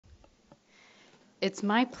It's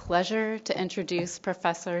my pleasure to introduce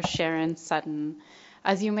Professor Sharon Sutton.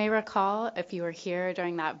 As you may recall, if you were here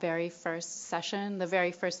during that very first session, the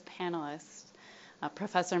very first panelist,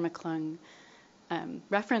 Professor McClung,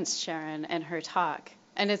 referenced Sharon in her talk.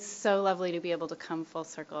 And it's so lovely to be able to come full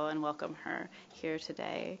circle and welcome her here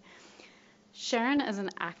today. Sharon is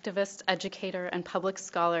an activist, educator, and public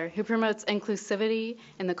scholar who promotes inclusivity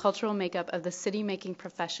in the cultural makeup of the city-making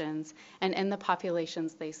professions and in the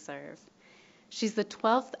populations they serve. She's the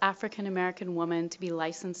 12th African-American woman to be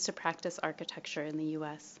licensed to practice architecture in the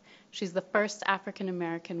U.S. She's the first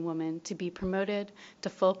African-American woman to be promoted to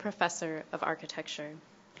full professor of architecture.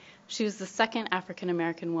 She was the second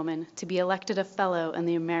African-American woman to be elected a fellow in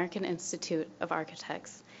the American Institute of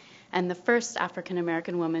Architects, and the first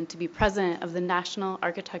African-American woman to be president of the National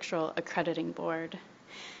Architectural Accrediting Board.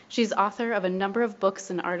 She's author of a number of books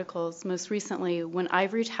and articles, most recently, When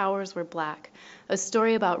Ivory Towers Were Black, a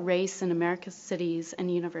story about race in America's cities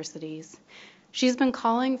and universities. She's been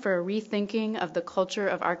calling for a rethinking of the culture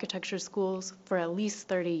of architecture schools for at least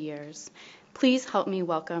 30 years. Please help me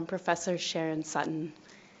welcome Professor Sharon Sutton.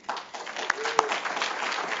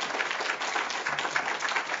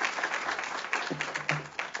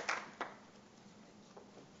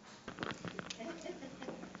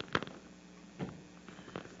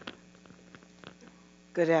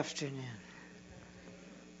 Good afternoon.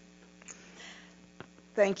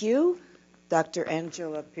 Thank you, Dr.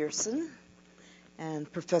 Angela Pearson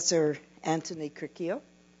and Professor Anthony Curcio,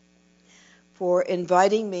 for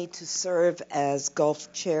inviting me to serve as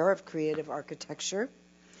Gulf Chair of Creative Architecture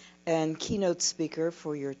and keynote speaker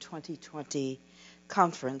for your 2020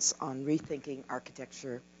 conference on rethinking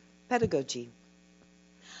architecture pedagogy.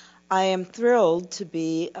 I am thrilled to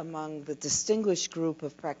be among the distinguished group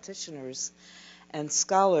of practitioners and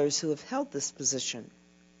scholars who have held this position.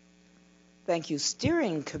 Thank you,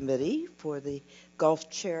 Steering Committee, for the Gulf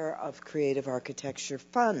Chair of Creative Architecture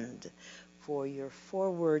Fund for your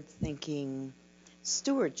forward-thinking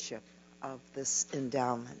stewardship of this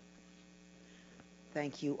endowment.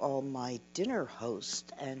 Thank you, all my dinner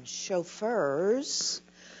hosts and chauffeurs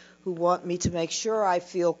who want me to make sure I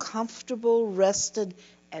feel comfortable, rested,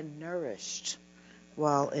 and nourished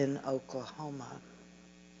while in Oklahoma.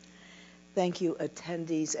 Thank you,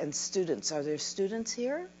 attendees and students. Are there students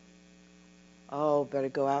here? Oh, better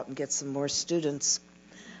go out and get some more students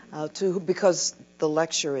because the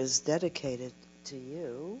lecture is dedicated to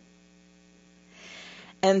you.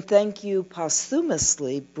 And thank you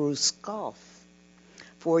posthumously, Bruce Goff,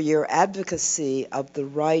 for your advocacy of the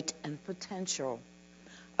right and potential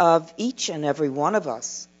of each and every one of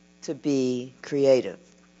us to be creative.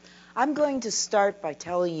 I'm going to start by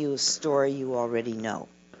telling you a story you already know,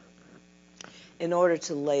 in order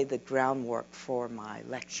to lay the groundwork for my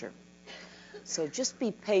lecture. So just be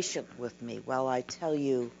patient with me while I tell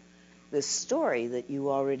you this story that you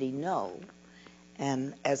already know,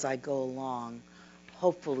 and as I go along,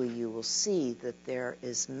 hopefully you will see that there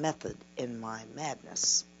is method in my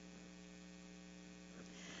madness.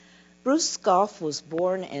 Bruce Goff was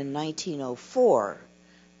born in 1904,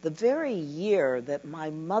 the very year that my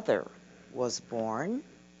mother was born,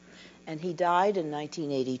 and he died in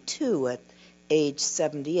 1982 at age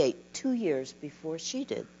 78, 2 years before she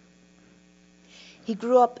did. He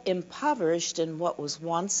grew up impoverished in what was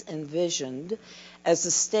once envisioned as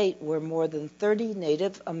a state where more than 30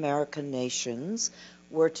 Native American nations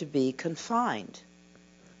were to be confined,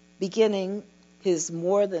 beginning his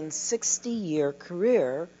more than 60-year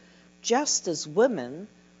career just as women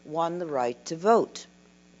won the right to vote.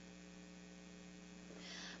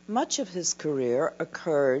 Much of his career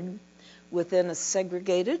occurred within a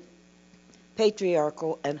segregated,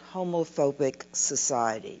 patriarchal and homophobic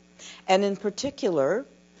society, and in particular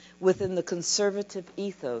within the conservative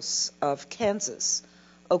ethos of Kansas,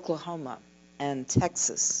 Oklahoma, and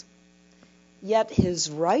Texas. Yet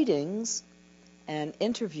his writings and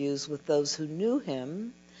interviews with those who knew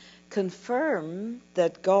him confirm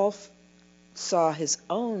that Goff saw his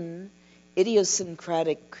own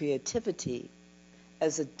idiosyncratic creativity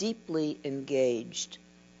as a deeply engaged,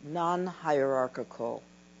 non-hierarchical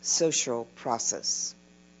social process.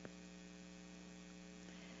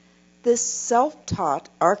 This self-taught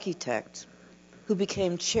architect, who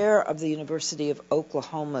became chair of the University of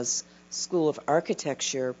Oklahoma's School of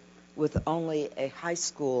Architecture with only a high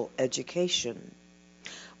school education,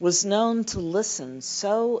 was known to listen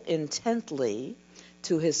so intently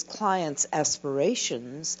to his clients'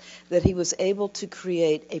 aspirations that he was able to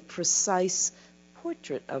create a precise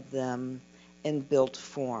portrait of them in built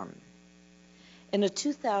form. In a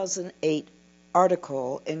 2008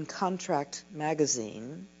 article in Contract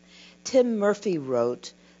magazine, Tim Murphy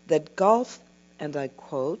wrote that Goff and I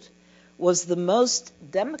quote, was the most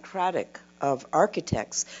democratic of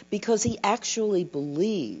architects because he actually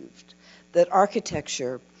believed that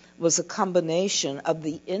architecture was a combination of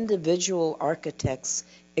the individual architect's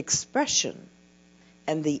expression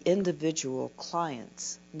and the individual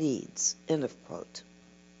client's needs, end of quote.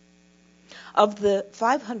 Of the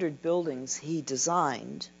 500 buildings he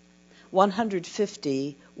designed,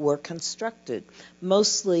 150 were constructed,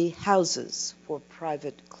 mostly houses for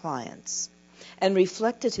private clients, and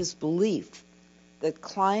reflected his belief that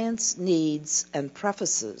clients' needs and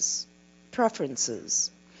preferences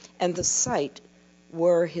and the site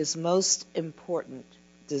were his most important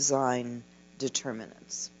design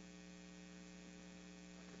determinants.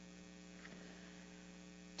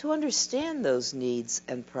 To understand those needs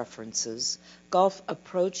and preferences, Goff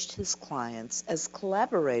approached his clients as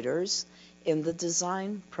collaborators in the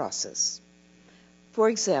design process. For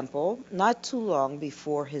example, not too long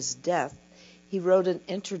before his death, he wrote an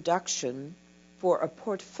introduction for a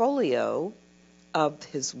portfolio of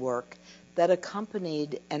his work that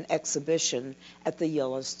accompanied an exhibition at the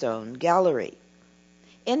Yellowstone Gallery.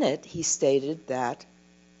 In it, he stated that,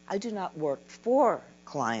 "I do not work for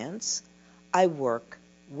clients, I work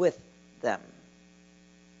with them."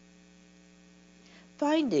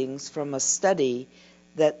 Findings from a study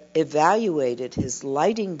that evaluated his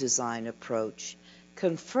lighting design approach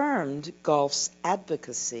confirmed Goff's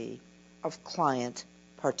advocacy of client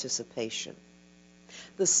participation.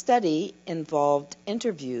 The study involved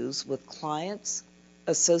interviews with clients,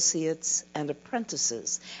 associates, and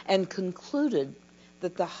apprentices, and concluded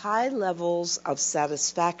that the high levels of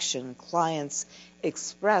satisfaction clients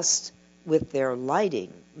expressed with their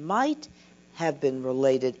lighting might have been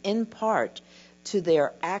related in part to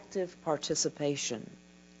their active participation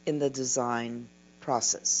in the design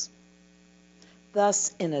process.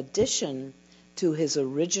 Thus, in addition to his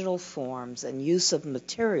original forms and use of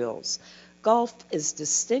materials, Goff is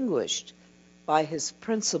distinguished by his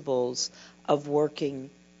principles of working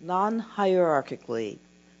non-hierarchically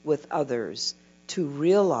with others to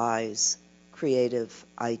realize creative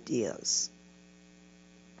ideas.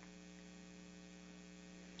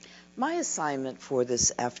 My assignment for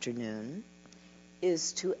this afternoon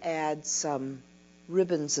is to add some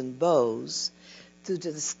ribbons and bows to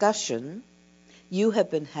the discussion you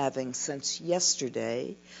have been having since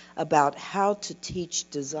yesterday about how to teach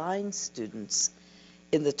design students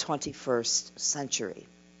in the 21st century.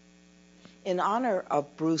 In honor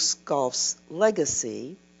of Bruce Goff's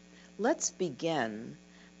legacy, let's begin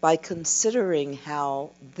by considering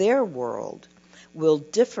how their world will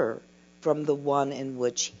differ from the one in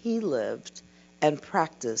which he lived and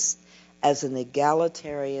practiced as an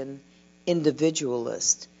egalitarian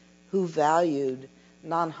individualist who valued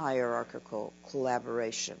non-hierarchical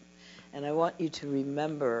collaboration. And I want you to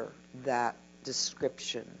remember that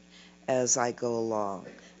description as I go along.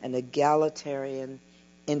 An egalitarian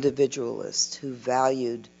individualist who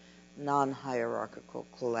valued non-hierarchical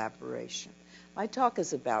collaboration. My talk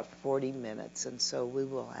is about 40 minutes, and so we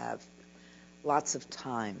will have lots of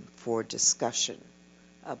time for discussion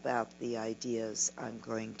about the ideas I'm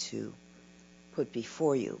going to put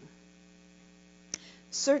before you.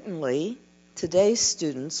 Certainly, today's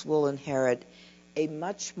students will inherit a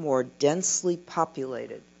much more densely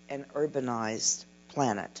populated and urbanized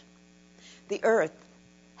planet. The Earth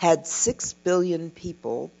had 6 billion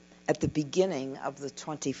people at the beginning of the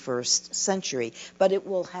 21st century, but it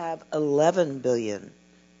will have 11 billion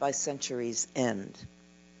by century's end.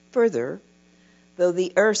 Further, though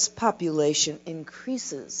the Earth's population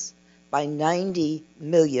increases by 90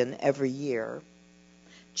 million every year,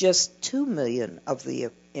 just 2 million of the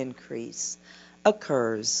increase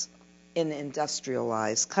occurs in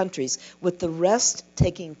industrialized countries, with the rest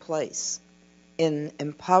taking place in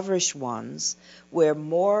impoverished ones where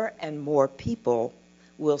more and more people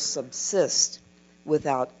will subsist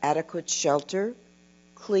without adequate shelter,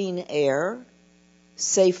 clean air,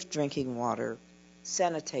 safe drinking water,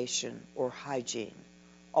 sanitation, or hygiene,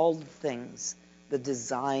 all the things the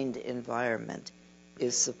designed environment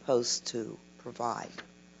is supposed to provide.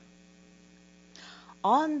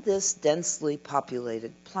 On this densely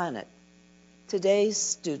populated planet, today's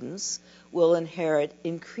students will inherit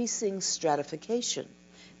increasing stratification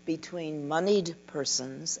between moneyed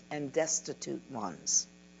persons and destitute ones.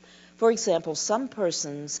 For example, some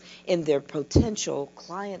persons in their potential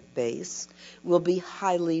client base will be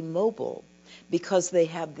highly mobile because they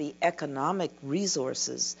have the economic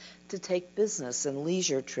resources to take business and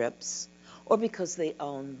leisure trips, or because they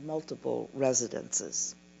own multiple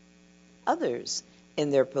residences. Others in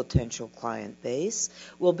their potential client base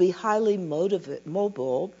will be highly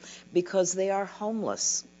mobile because they are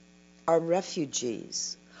homeless, are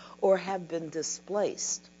refugees or have been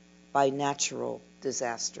displaced by natural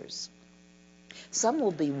disasters. Some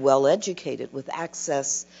will be well educated with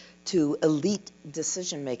access to elite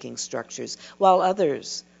decision-making structures, while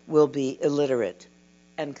others will be illiterate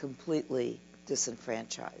and completely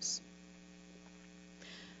disenfranchised.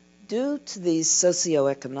 Due to these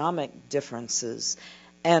socioeconomic differences,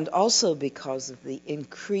 and also because of the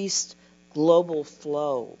increased global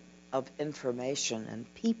flow of information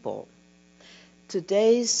and people,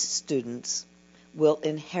 today's students will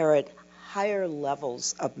inherit higher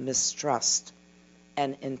levels of mistrust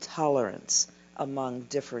and intolerance among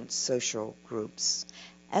different social groups,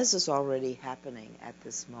 as is already happening at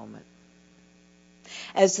this moment.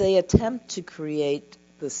 As they attempt to create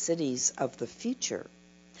the cities of the future,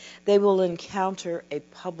 they will encounter a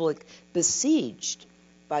public besieged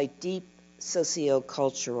by deep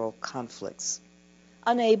sociocultural conflicts,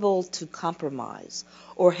 unable to compromise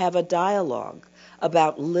or have a dialogue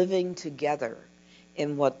about living together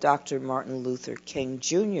in what Dr. Martin Luther King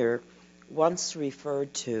Jr. once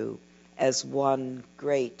referred to as one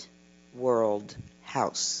great world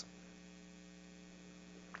house.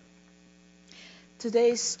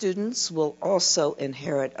 Today's students will also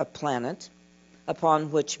inherit a planet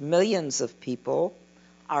upon which millions of people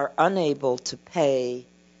are unable to pay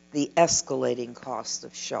the escalating cost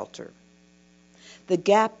of shelter. The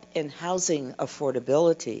gap in housing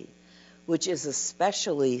affordability, which is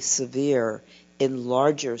especially severe in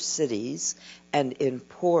larger cities and in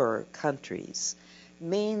poorer countries,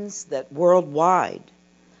 means that worldwide,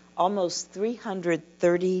 almost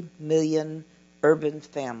 330 million urban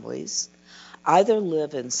families either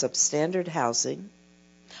live in substandard housing,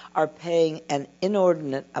 are paying an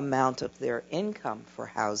inordinate amount of their income for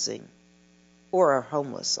housing, or are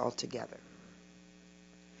homeless altogether.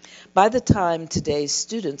 By the time today's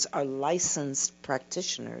students are licensed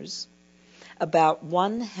practitioners, about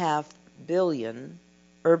 1/2 billion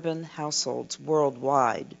urban households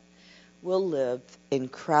worldwide will live in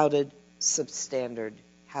crowded, substandard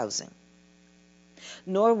housing.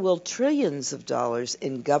 Nor will trillions of dollars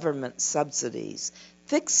in government subsidies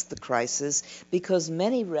fix the crisis, because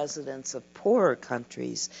many residents of poorer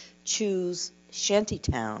countries choose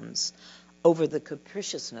shantytowns over the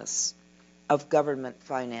capriciousness of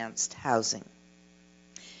government-financed housing.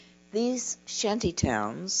 These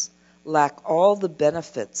shantytowns lack all the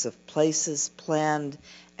benefits of places planned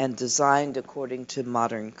and designed according to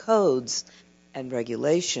modern codes and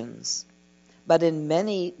regulations, but in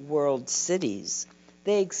many world cities,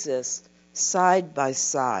 they exist side by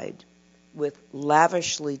side with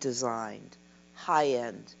lavishly designed,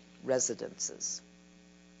 high-end residences.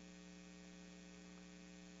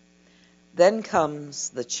 Then comes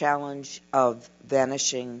the challenge of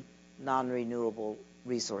vanishing non-renewable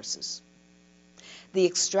resources. The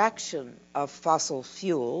extraction of fossil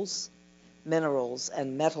fuels, minerals,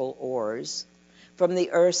 and metal ores from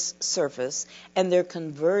the Earth's surface and their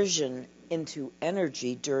conversion into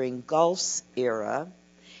energy during Gulf's era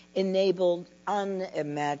enabled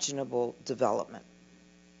unimaginable development.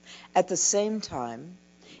 At the same time,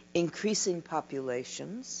 increasing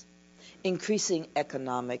populations, increasing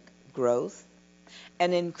economic growth,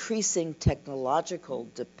 and increasing technological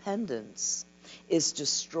dependence is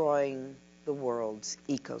destroying the world's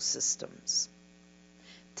ecosystems.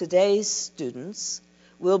 Today's students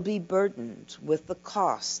will be burdened with the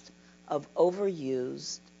cost of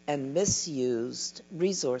overused and misused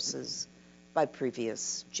resources by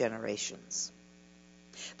previous generations.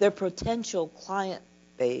 Their potential client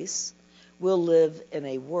base will live in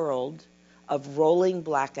a world of rolling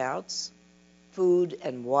blackouts, food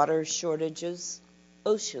and water shortages,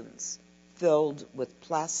 oceans filled with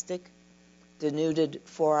plastic, denuded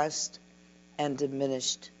forest, and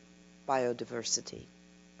diminished biodiversity.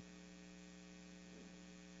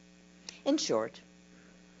 In short,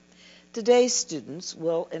 today's students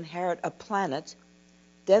will inherit a planet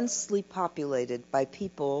densely populated by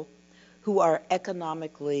people who are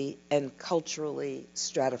economically and culturally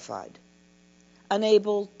stratified,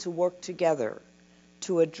 unable to work together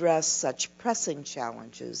to address such pressing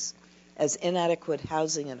challenges as inadequate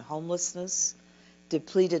housing and homelessness,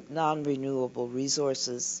 depleted non-renewable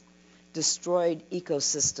resources, destroyed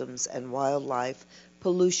ecosystems and wildlife,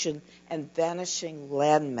 pollution, and vanishing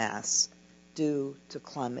landmass due to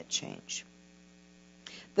climate change.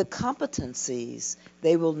 The competencies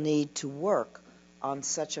they will need to work on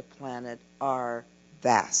such a planet are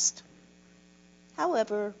vast.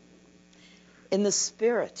 However, in the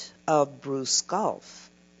spirit of Bruce Gulf,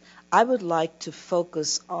 I would like to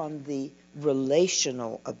focus on the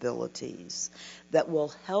relational abilities that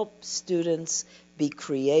will help students be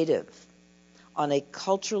creative on a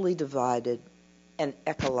culturally divided and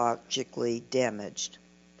ecologically damaged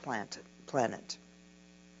planet.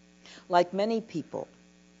 Like many people,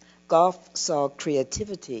 Goff saw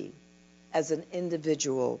creativity as an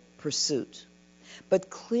individual pursuit. But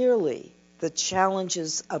clearly, the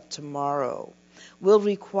challenges of tomorrow will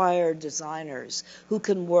require designers who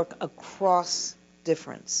can work across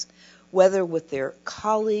difference, whether with their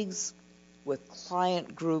colleagues, with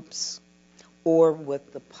client groups, or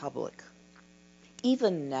with the public.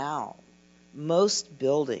 Even now, most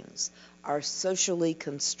buildings are socially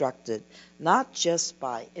constructed not just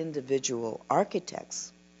by individual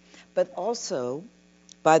architects, but also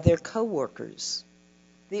by their co-workers,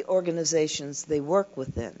 the organizations they work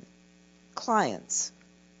within, clients,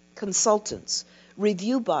 consultants,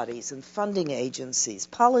 review bodies and funding agencies,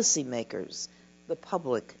 policymakers, the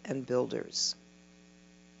public, and builders.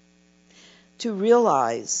 To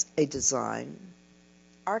realize a design,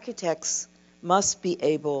 architects must be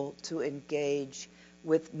able to engage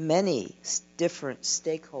with many different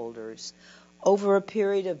stakeholders over a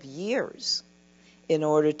period of years in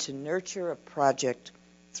order to nurture a project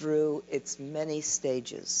through its many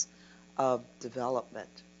stages of development.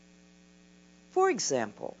 For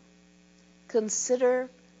example, consider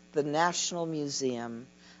the National Museum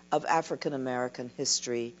of African American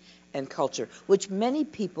History and Culture, which many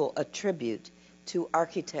people attribute to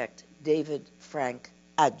architect David Frank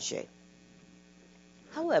Adjaye.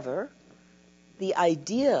 However, the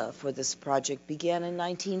idea for this project began in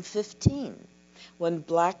 1915, when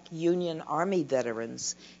Black Union Army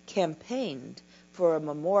veterans campaigned for a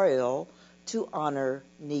memorial to honor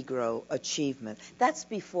Negro achievement. That's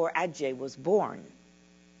before Adjaye was born,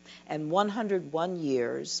 and 101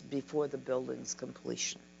 years before the building's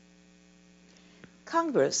completion.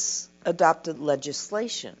 Congress adopted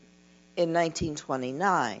legislation in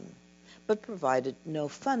 1929, but provided no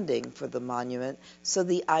funding for the monument, so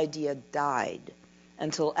the idea died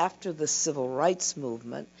until after the Civil Rights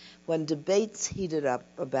Movement, when debates heated up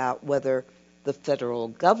about whether the federal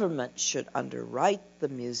government should underwrite the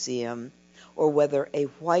museum or whether a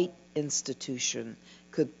white institution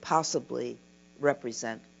could possibly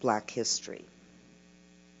represent Black history.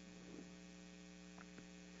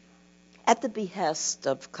 At the behest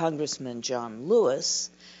of Congressman John Lewis,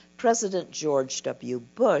 President George W.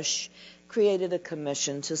 Bush created a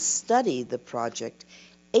commission to study the project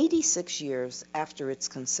 86 years after its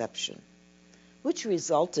conception, which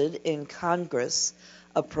resulted in Congress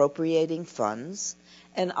appropriating funds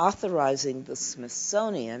and authorizing the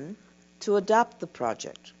Smithsonian to adopt the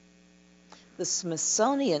project. The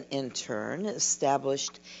Smithsonian, in turn,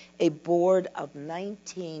 established a board of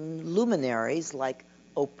 19 luminaries like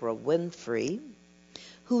Oprah Winfrey,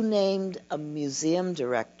 who named a museum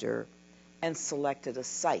director and selected a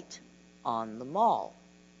site on the mall.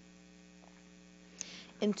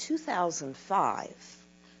 In 2005,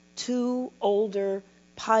 two older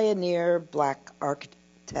pioneer Black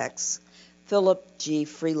architects, Philip G.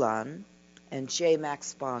 Freelon and J.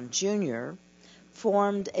 Max Bond Jr.,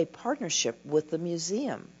 formed a partnership with the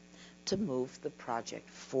museum to move the project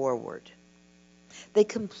forward. They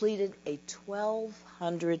completed a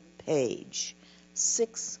 1,200-page,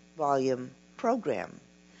 6-volume program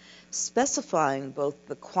specifying both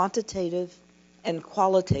the quantitative and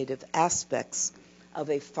qualitative aspects of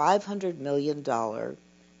a $500 million,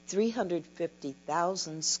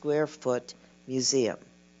 350,000 square foot museum,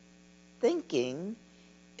 thinking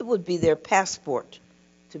it would be their passport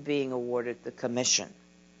to being awarded the commission.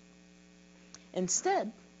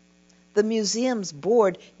 Instead, the museum's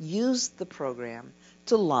board used the program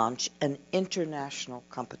to launch an international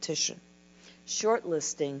competition,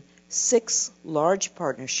 shortlisting 6 large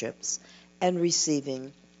partnerships and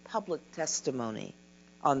receiving public testimony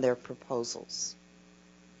on their proposals.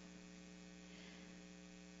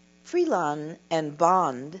 Freelon and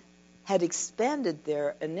Bond had expanded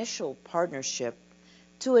their initial partnership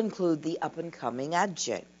to include the up-and-coming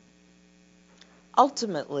Adjaye.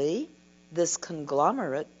 Ultimately, this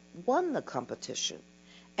conglomerate won the competition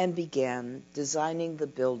and began designing the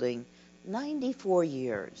building 94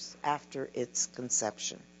 years after its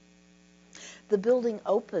conception. The building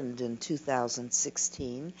opened in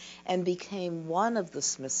 2016 and became one of the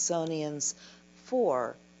Smithsonian's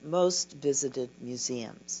 4 most visited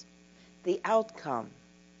museums, the outcome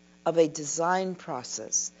of a design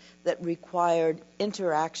process that required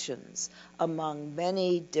interactions among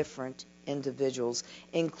many different individuals,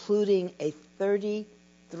 including a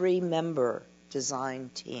 33-member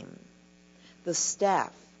design team, the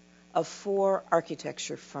staff of 4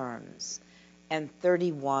 architecture firms, and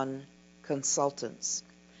 31 consultants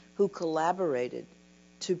who collaborated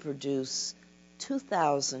to produce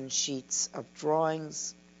 2,000 sheets of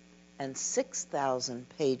drawings and 6,000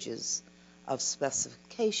 pages of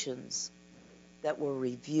specifications that were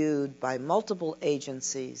reviewed by multiple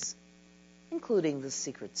agencies, including the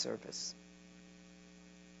Secret Service.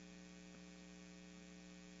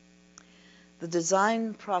 The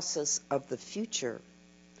design process of the future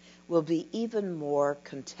will be even more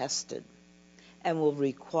contested and will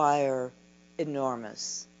require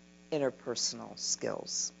enormous interpersonal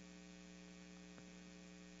skills.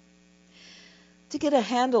 To get a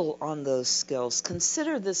handle on those skills,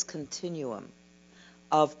 consider this continuum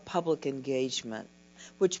of public engagement,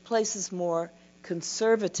 which places more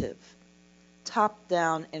conservative,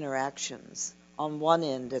 top-down interactions on one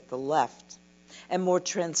end at the left, and more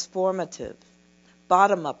transformative,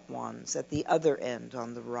 bottom-up ones at the other end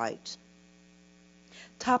on the right.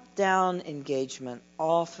 Top-down engagement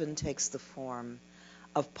often takes the form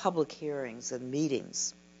of public hearings and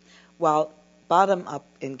meetings, while bottom-up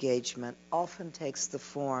engagement often takes the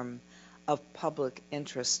form of public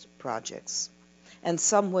interest projects. And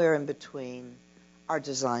somewhere in between are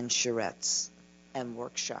design charrettes and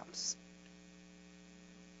workshops.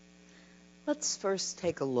 Let's first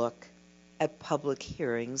take a look at public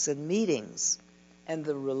hearings and meetings and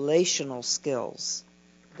the relational skills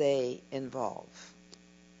they involve.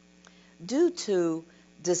 Due to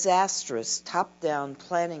disastrous top-down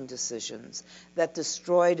planning decisions that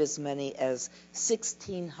destroyed as many as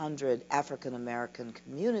 1,600 African American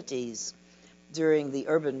communities during the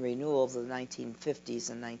urban renewal of the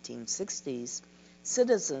 1950s and 1960s,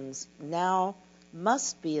 citizens now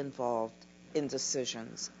must be involved in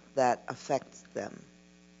decisions that affect them.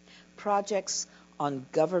 Projects on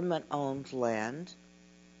government-owned land,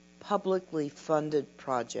 publicly funded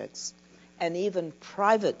projects, and even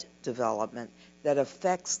private development that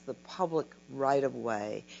affects the public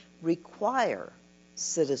right-of-way require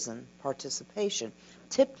citizen participation,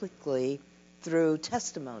 typically through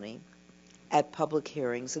testimony at public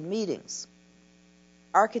hearings and meetings.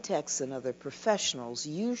 Architects and other professionals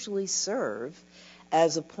usually serve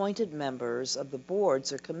as appointed members of the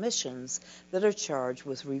boards or commissions that are charged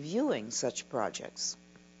with reviewing such projects.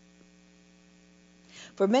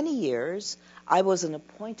 For many years, I was an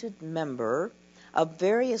appointed member of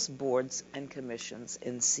various boards and commissions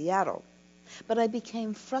in Seattle, but I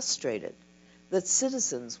became frustrated that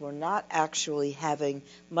citizens were not actually having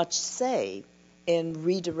much say in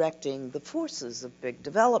redirecting the forces of big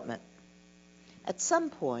development. At some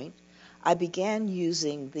point, I began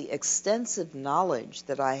using the extensive knowledge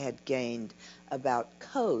that I had gained about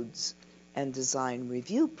codes and design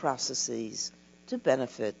review processes to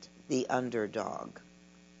benefit the underdog.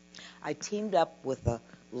 I teamed up with a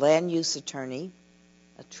land use attorney,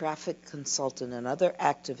 a traffic consultant, and other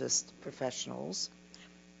activist professionals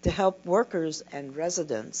to help workers and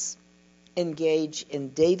residents engage in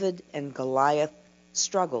David and Goliath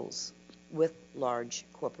struggles with large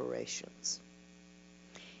corporations.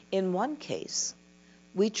 In one case,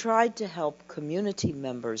 we tried to help community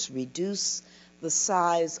members reduce the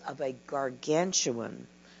size of a gargantuan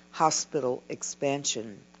hospital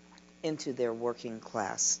expansion into their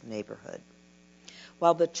working-class neighborhood,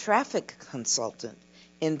 while the traffic consultant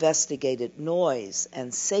investigated noise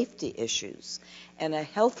and safety issues, and a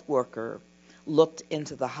health worker looked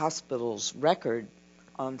into the hospital's record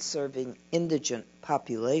on serving indigent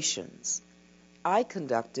populations. I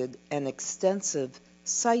conducted an extensive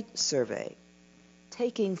site survey,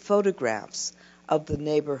 taking photographs of the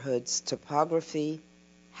neighborhood's topography,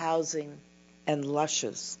 housing, and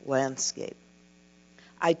luscious landscape.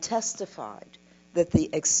 I testified that the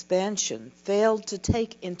expansion failed to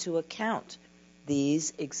take into account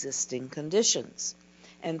these existing conditions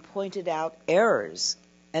and pointed out errors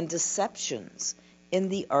and deceptions in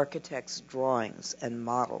the architect's drawings and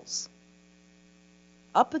models.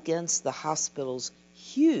 Up against the hospital's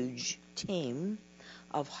huge team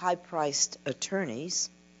of high-priced attorneys,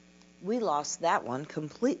 we lost that one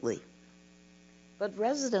completely. But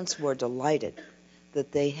residents were delighted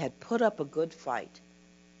that they had put up a good fight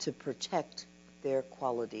to protect their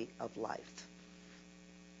quality of life.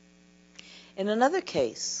 In another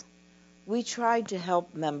case, we tried to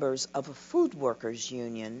help members of a food workers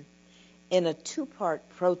union in a two-part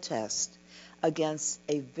protest against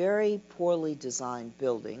a very poorly designed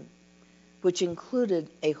building, which included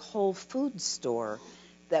a Whole Foods store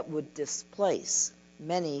that would displace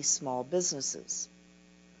many small businesses.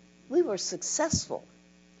 We were successful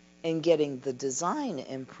in getting the design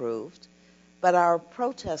improved, but our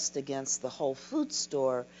protest against the Whole Foods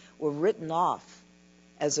store were written off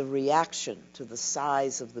as a reaction to the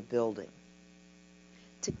size of the building.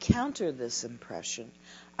 To counter this impression,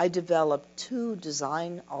 I developed 2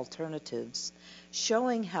 design alternatives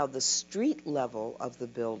showing how the street level of the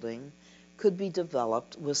building could be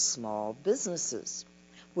developed with small businesses,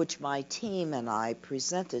 which my team and I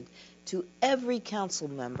presented to every council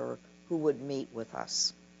member who would meet with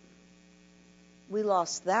us. We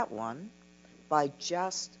lost that one by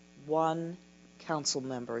just 1 council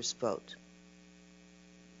member's vote.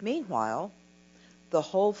 Meanwhile, the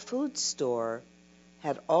Whole Foods store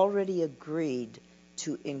had already agreed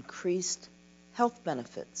to increased health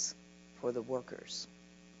benefits for the workers.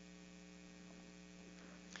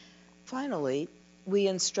 Finally, we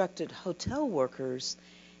instructed hotel workers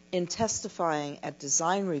in testifying at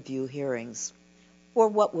design review hearings for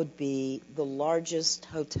what would be the largest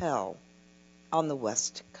hotel on the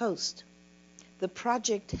West Coast. The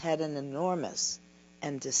project had an enormous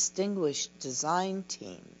and distinguished design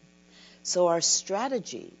team, so our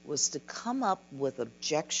strategy was to come up with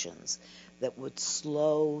objections that would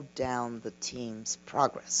slow down the team's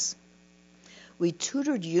progress. We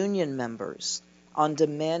tutored union members on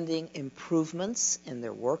demanding improvements in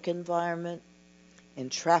their work environment, in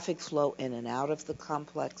traffic flow in and out of the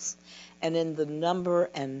complex, and in the number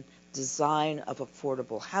and design of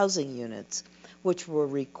affordable housing units, which were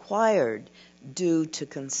required due to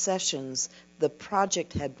concessions the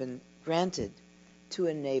project had been granted to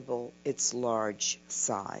enable its large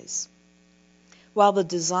size. While the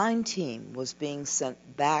design team was being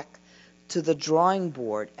sent back to the drawing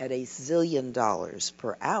board at $1 zillion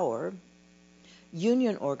per hour,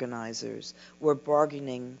 union organizers were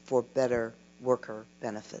bargaining for better worker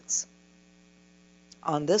benefits.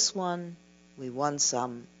 On this one, we won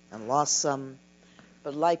some and lost some,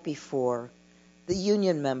 but like before, the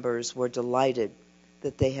union members were delighted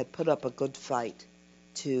that they had put up a good fight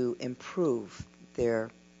to improve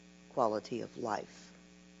their quality of life.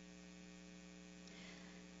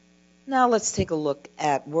 Now let's take a look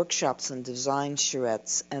at workshops and design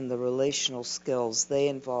charrettes and the relational skills they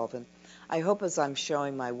involve. And I hope as I'm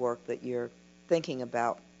showing my work that you're thinking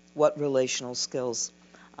about what relational skills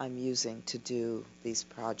I'm using to do these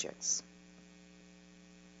projects.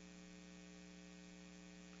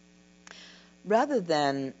 Rather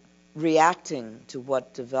than reacting to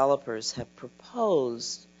what developers have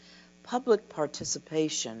proposed, public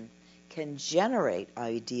participation can generate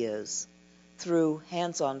ideas through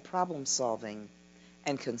hands-on problem solving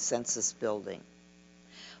and consensus building.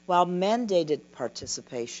 While mandated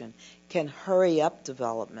participation can hurry up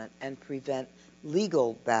development and prevent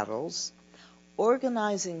legal battles,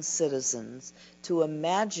 organizing citizens to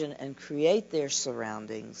imagine and create their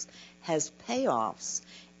surroundings has payoffs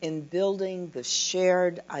in building the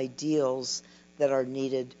shared ideals that are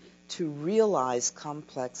needed to realize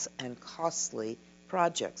complex and costly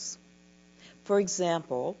projects. For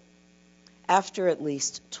example, after at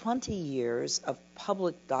least 20 years of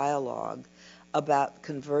public dialogue about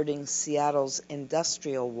converting Seattle's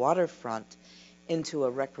industrial waterfront into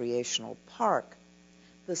a recreational park,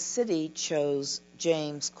 the city chose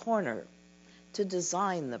James Corner to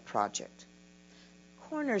design the project.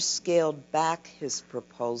 Corner scaled back his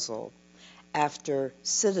proposal after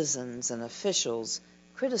citizens and officials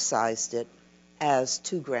criticized it as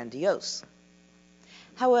too grandiose.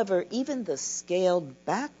 However, even the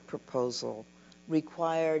scaled-back proposal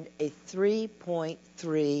required a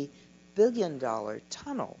 $3.3 billion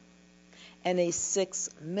tunnel and a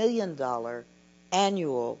 $6 million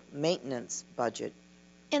annual maintenance budget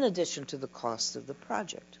in addition to the cost of the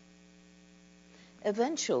project.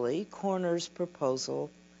 Eventually, Corner's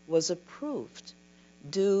proposal was approved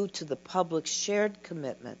due to the public's shared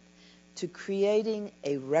commitment to creating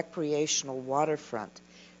a recreational waterfront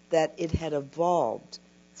that it had evolved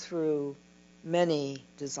through many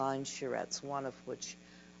design charrettes, one of which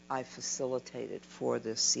I facilitated for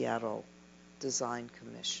the Seattle Design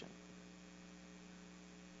Commission.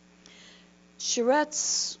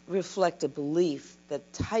 Charrettes reflect a belief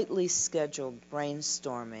that tightly scheduled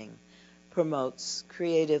brainstorming promotes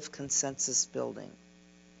creative consensus building.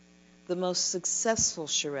 The most successful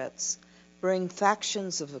charrettes bring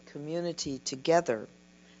factions of a community together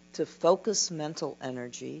to focus mental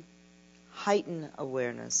energy, heighten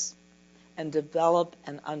awareness, and develop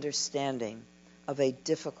an understanding of a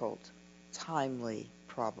difficult, timely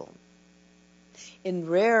problem. In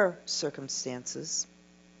rare circumstances,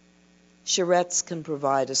 charrettes can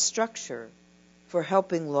provide a structure for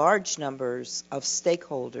helping large numbers of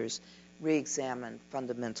stakeholders re-examine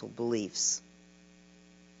fundamental beliefs.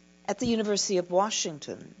 At the University of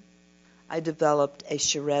Washington, I developed a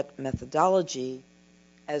charrette methodology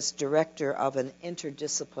as director of an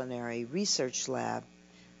interdisciplinary research lab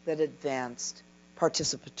that advanced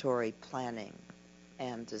participatory planning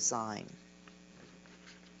and design.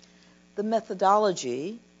 The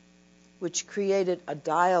methodology, which created a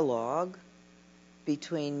dialogue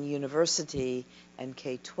between university and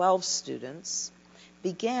K-12 students,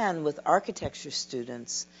 began with architecture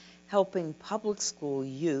students helping public school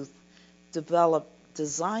youth develop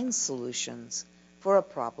design solutions for a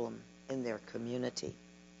problem in their community.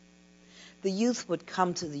 The youth would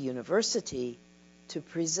come to the university to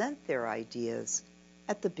present their ideas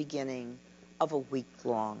at the beginning of a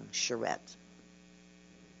week-long charrette.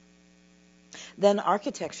 Then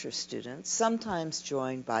architecture students, sometimes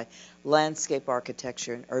joined by landscape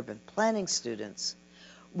architecture and urban planning students,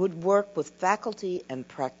 would work with faculty and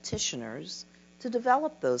practitioners to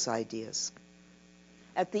develop those ideas.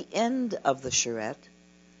 At the end of the charrette,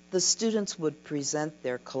 the students would present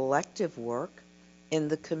their collective work in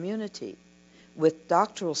the community, with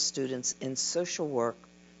doctoral students in social work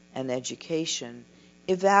and education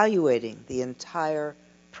evaluating the entire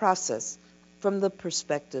process from the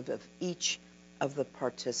perspective of each of the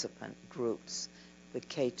participant groups, the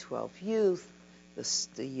K-12 youth,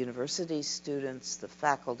 the university students, the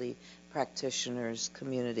faculty, practitioners,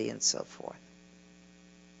 community, and so forth.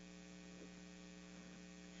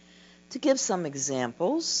 To give some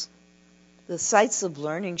examples, the Sites of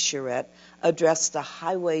Learning charrette addressed a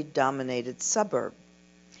highway-dominated suburb.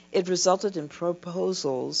 It resulted in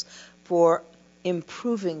proposals for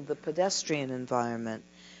improving the pedestrian environment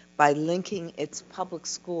by linking its public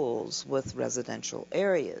schools with residential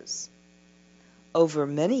areas. Over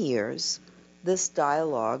many years, this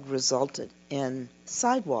dialogue resulted in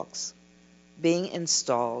sidewalks being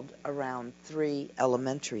installed around 3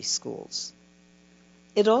 elementary schools.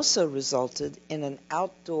 It also resulted in an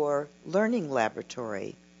outdoor learning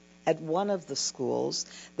laboratory at one of the schools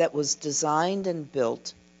that was designed and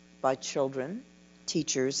built by children,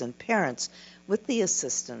 teachers, and parents with the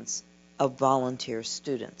assistance of volunteer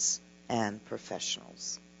students and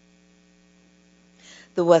professionals.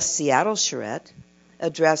 The West Seattle charrette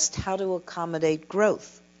addressed how to accommodate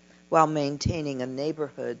growth while maintaining a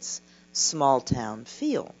neighborhood's small-town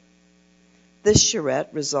feel. This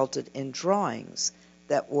charrette resulted in drawings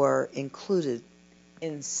that were included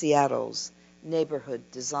in Seattle's neighborhood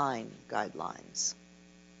design guidelines.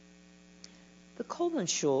 The Coleman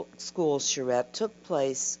School charrette took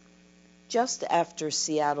place just after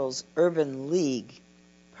Seattle's Urban League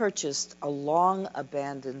purchased a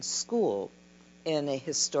long-abandoned school in a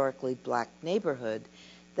historically black neighborhood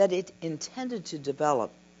that it intended to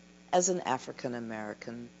develop as an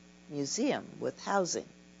African-American museum with housing.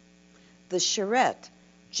 The charrette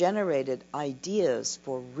generated ideas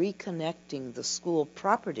for reconnecting the school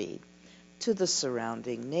property to the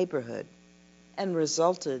surrounding neighborhood and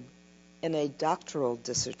resulted in a doctoral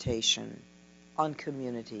dissertation on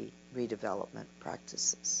community redevelopment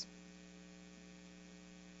practices.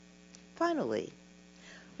 Finally,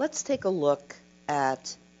 let's take a look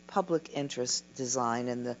at public interest design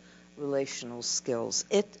and the relational skills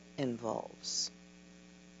it involves.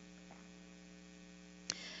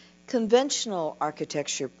 Conventional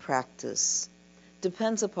architecture practice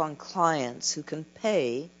depends upon clients who can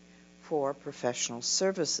pay for professional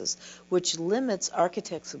services, which limits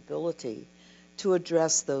architects' ability to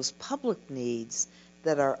address those public needs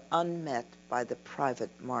that are unmet by the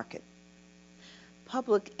private market.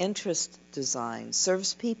 Public interest design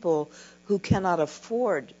serves people who cannot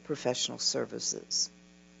afford professional services.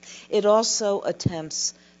 It also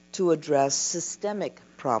attempts to address systemic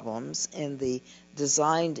problems in the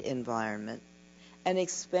designed environment and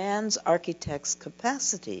expands architects'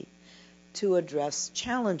 capacity to address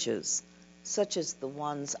challenges such as the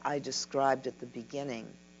ones I described at the beginning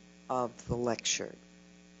of the lecture.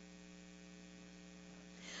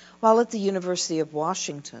 While at the University of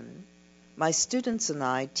Washington, my students and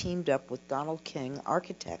I teamed up with Donald King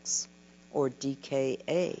Architects, or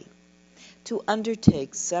DKA, to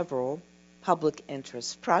undertake several public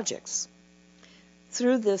interest projects.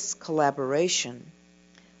 Through this collaboration,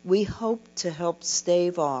 we hope to help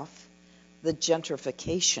stave off the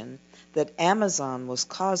gentrification that Amazon was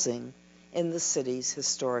causing in the city's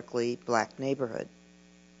historically black neighborhood.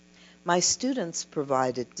 My students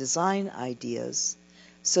provided design ideas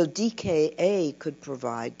so DKA could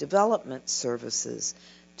provide development services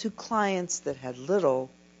to clients that had little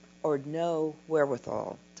or no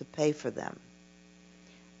wherewithal to pay for them.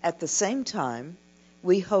 At the same time,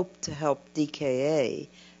 we hope to help DKA,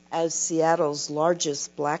 as Seattle's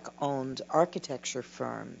largest black-owned architecture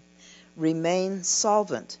firm, remain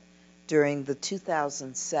solvent during the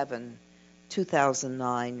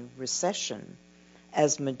 2007-2009 recession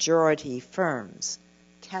as majority firms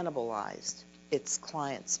cannibalized its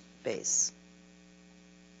client base.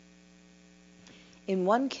 In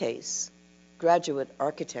one case, graduate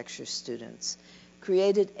architecture students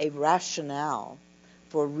created a rationale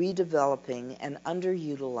for redeveloping an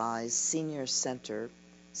underutilized senior center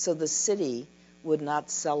so the city would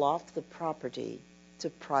not sell off the property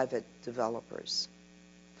to private developers.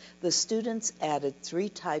 The students added 3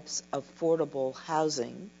 types of affordable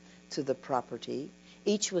housing to the property,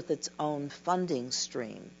 each with its own funding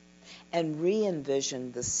stream, and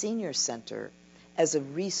re-envisioned the senior center as a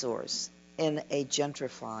resource in a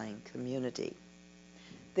gentrifying community.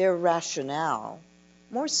 Their rationale,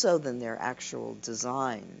 more so than their actual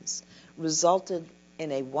designs, resulted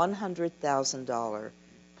in a $100,000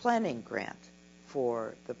 planning grant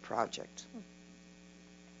for the project.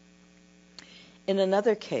 In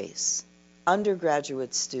another case,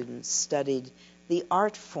 undergraduate students studied the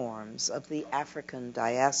art forms of the African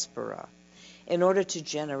diaspora in order to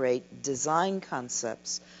generate design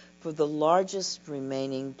concepts for the largest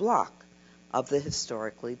remaining block of the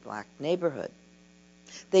historically black neighborhood.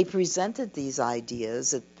 They presented these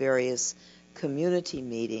ideas at various community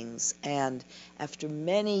meetings, and after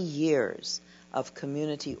many years of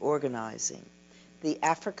community organizing, the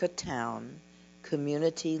Africa Town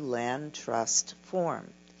Community Land Trust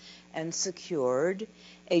formed and secured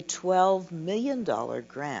a $12 million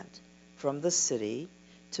grant from the city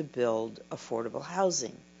to build affordable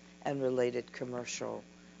housing and related commercial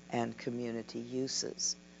and community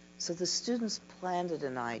uses. So the students planted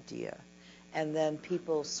an idea, and then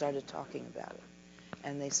people started talking about it,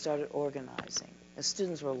 and they started organizing. The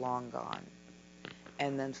students were long gone,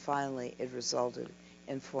 and then finally it resulted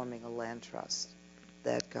in forming a land trust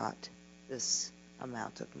that got this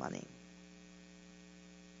amount of money.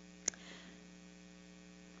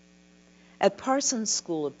 At Parsons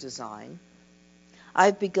School of Design,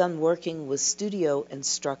 I've begun working with studio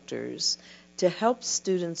instructors to help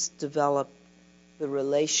students develop the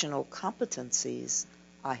relational competencies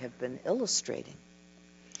I have been illustrating.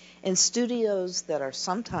 In studios that are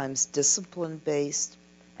sometimes discipline-based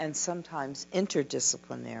and sometimes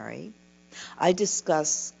interdisciplinary, I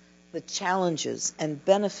discuss the challenges and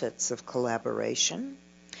benefits of collaboration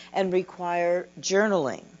and require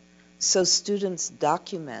journaling so students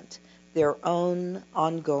document their own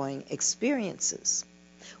ongoing experiences,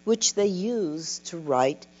 which they use to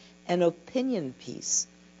write an opinion piece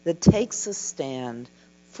that takes a stand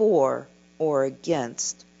for or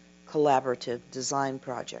against collaborative design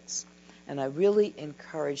projects. And I really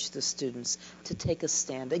encourage the students to take a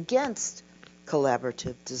stand against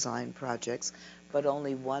collaborative design projects, but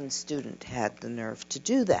only one student had the nerve to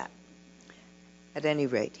do that. At any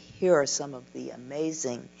rate, here are some of the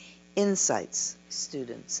amazing insights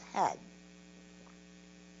students had.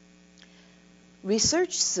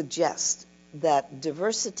 Research suggests that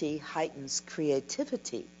diversity heightens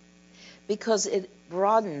creativity because it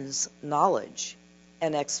broadens knowledge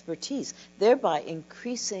and expertise, thereby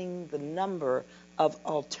increasing the number of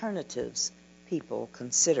alternatives people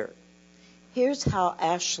consider. Here's how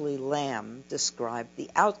Ashley Lamb described the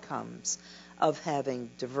outcomes of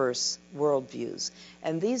having diverse worldviews.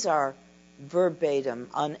 And these are verbatim,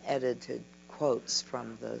 unedited quotes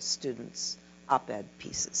from the students' op-ed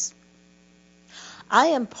pieces. I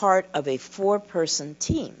am part of a 4-person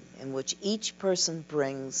team in which each person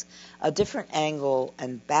brings a different angle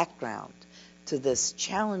and background to this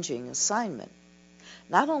challenging assignment.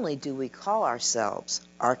 Not only do we call ourselves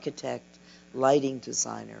architect, lighting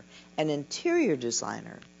designer, and interior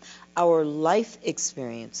designer, our life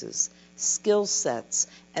experiences, skill sets,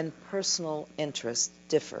 and personal interests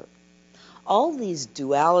differ. All these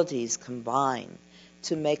dualities combine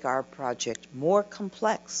to make our project more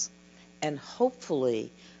complex and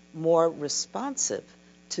hopefully more responsive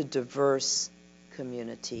to diverse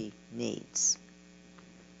community needs.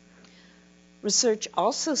 Research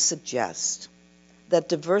also suggests that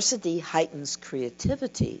diversity heightens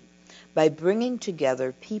creativity by bringing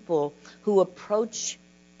together people who approach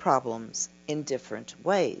problems in different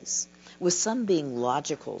ways, with some being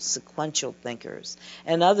logical, sequential thinkers,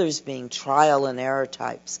 and others being trial and error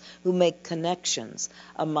types who make connections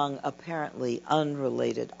among apparently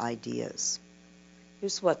unrelated ideas.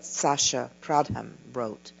 Here's what Sasha Pradham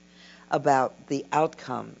wrote about the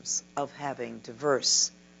outcomes of having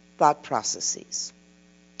diverse thought processes.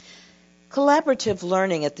 Collaborative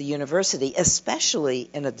learning at the university, especially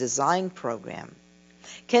in a design program,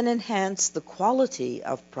 can enhance the quality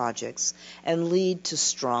of projects and lead to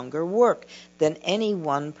stronger work than any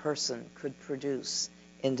one person could produce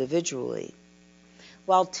individually.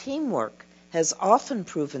 While teamwork has often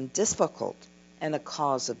proven difficult and a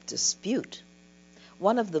cause of dispute,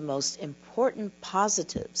 one of the most important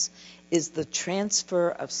positives is the transfer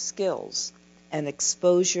of skills and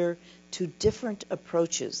exposure to different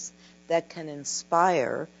approaches that can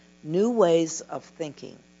inspire new ways of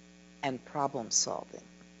thinking and problem solving.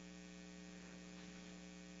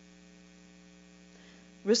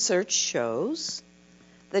 Research shows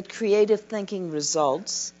that creative thinking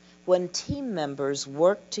results when team members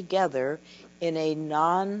work together in a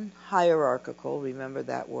non-hierarchical, remember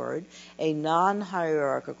that word, a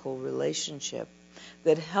non-hierarchical relationship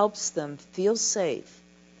that helps them feel safe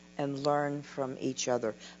and learn from each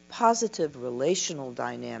other. Positive relational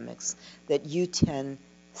dynamics that U10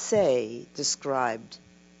 say described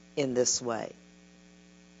in this way.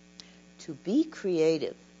 To be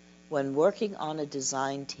creative when working on a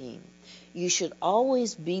design team, you should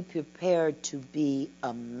always be prepared to be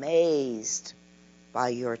amazed by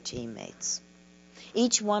your teammates.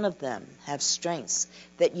 Each one of them have strengths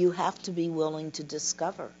that you have to be willing to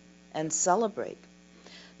discover and celebrate.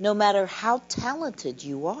 No matter how talented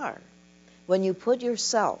you are, when you put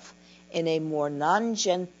yourself in a more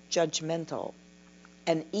non-judgmental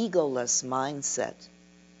and egoless mindset,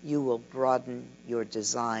 you will broaden your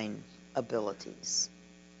design abilities.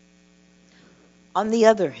 On the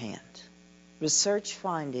other hand, research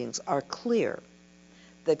findings are clear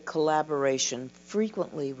that collaboration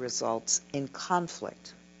frequently results in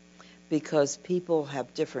conflict because people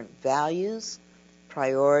have different values,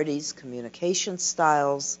 priorities, communication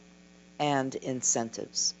styles, and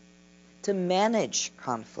incentives. To manage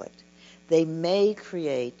conflict, they may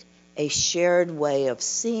create a shared way of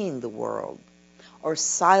seeing the world or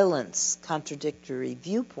silence contradictory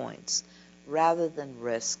viewpoints rather than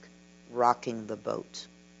risk rocking the boat.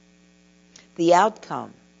 The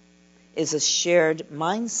outcome is a shared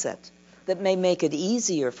mindset that may make it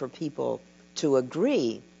easier for people to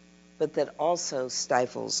agree, but that also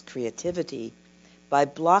stifles creativity by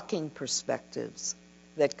blocking perspectives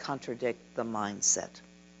that contradict the mindset.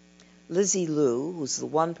 Lizzie Liu, who's the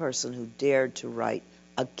one person who dared to write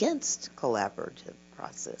against collaborative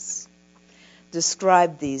process,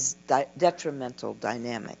 described these detrimental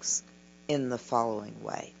dynamics in the following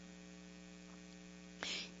way.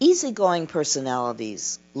 Easygoing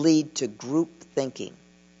personalities lead to group thinking,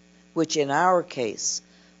 which in our case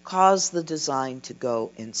cause the design to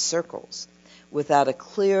go in circles without a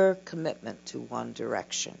clear commitment to one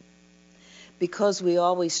direction. Because we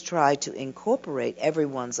always try to incorporate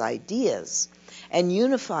everyone's ideas and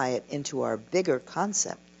unify it into our bigger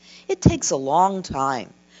concept, it takes a long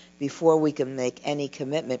time before we can make any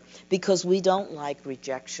commitment because we don't like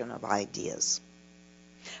rejection of ideas.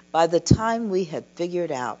 By the time we had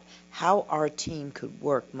figured out how our team could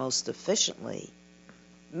work most efficiently,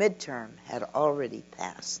 midterm had already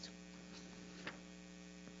passed.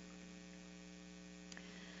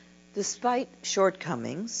 Despite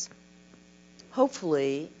shortcomings,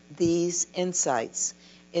 hopefully these insights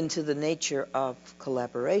into the nature of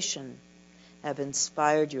collaboration have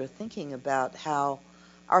inspired your thinking about how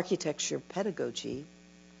architecture pedagogy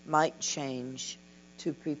might change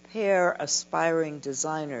to prepare aspiring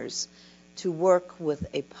designers to work with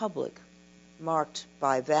a public marked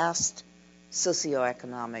by vast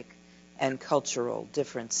socioeconomic and cultural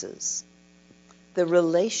differences. The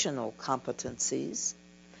relational competencies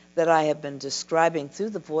that I have been describing through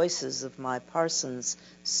the voices of my Parsons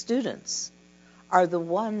students are the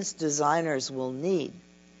ones designers will need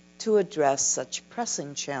to address such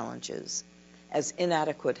pressing challenges as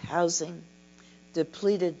inadequate housing,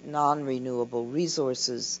 depleted non-renewable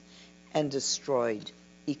resources, and destroyed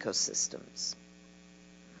ecosystems.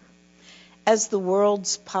 As the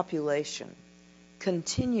world's population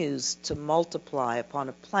continues to multiply upon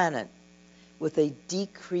a planet with a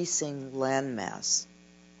decreasing landmass,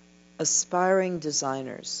 aspiring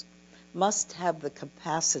designers must have the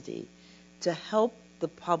capacity to help the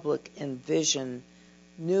public envision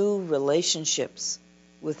new relationships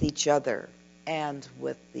with each other and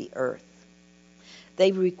with the earth.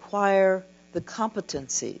 They require the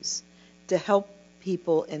competencies to help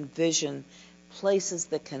people envision places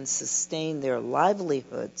that can sustain their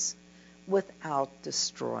livelihoods without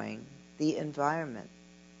destroying the environment,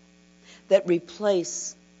 that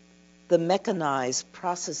replace the mechanized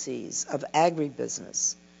processes of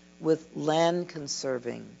agribusiness with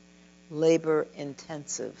land-conserving,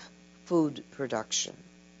 labor-intensive food production,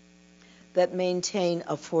 that maintain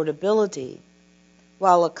affordability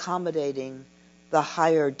while accommodating the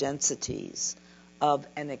higher densities of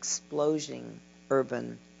an exploding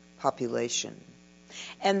urban population,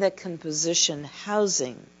 and that can position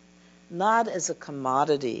housing not as a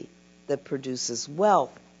commodity that produces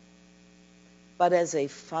wealth, but as a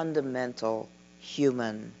fundamental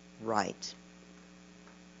human right.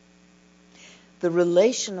 The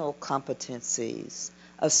relational competencies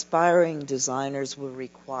aspiring designers will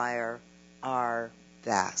require are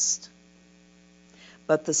vast.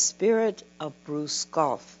 but the spirit of Bruce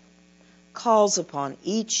Goff calls upon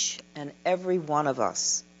each and every one of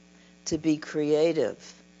us to be creative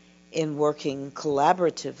in working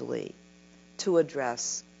collaboratively to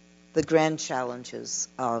address the grand challenges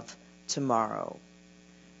of tomorrow.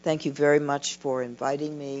 Thank you very much for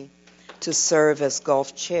inviting me to serve as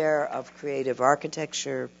Gulf Chair of Creative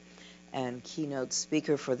Architecture and keynote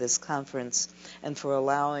speaker for this conference, and for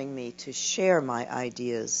allowing me to share my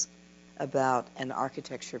ideas about an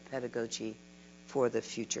architecture pedagogy for the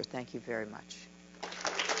future. Thank you very much.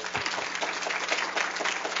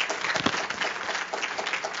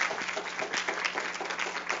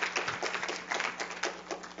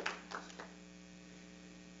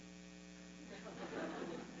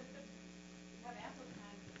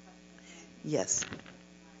 Yes.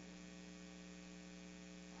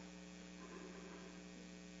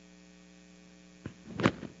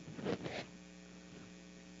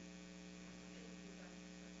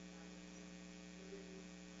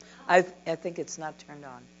 I think it's not turned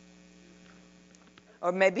on.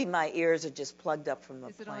 Or maybe my ears are just plugged up from the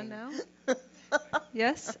plane. Is it on now?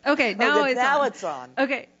 Yes? Okay, now it's on.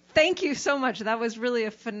 Okay, thank you so much. That was really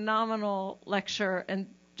a phenomenal lecture and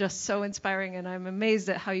just so inspiring, and I'm amazed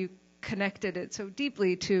at how you connected it so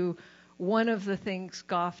deeply to one of the things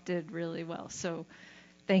Goff did really well. So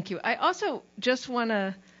thank you. I also just want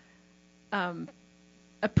to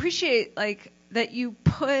appreciate that you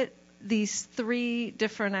put these 3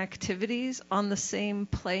 different activities on the same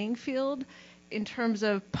playing field in terms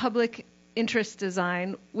of public interest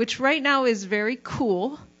design, which right now is very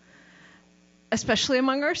cool, especially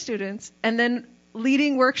among our students, and then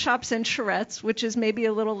leading workshops in charrettes, which is maybe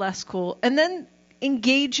a little less cool, and then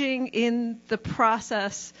engaging in the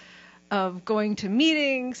process of going to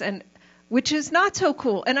meetings, and which is not so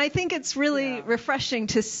cool. And I think it's really refreshing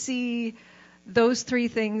to see those 3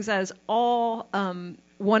 things as all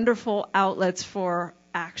wonderful outlets for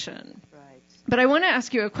action. Right. But I want to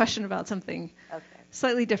ask you a question about something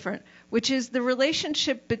slightly different, which is the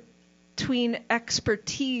relationship between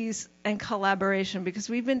expertise and collaboration, because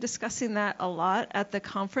we've been discussing that a lot at the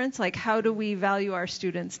conference, like how do we value our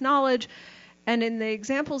students' knowledge? And in the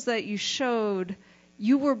examples that you showed,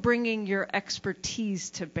 you were bringing your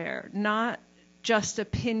expertise to bear, not just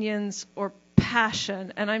opinions or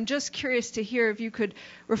passion. And I'm just curious to hear if you could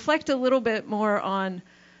reflect a little bit more on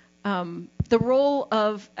the role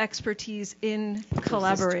of expertise in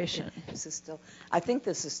collaboration. I think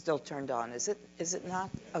this is still turned on. Is it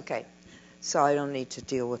not? Okay. So I don't need to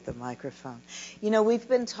deal with the microphone. You know, we've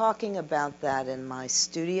been talking about that in my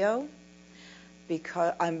studio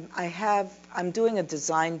because I'm doing a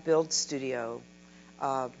design build studio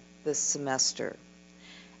this semester,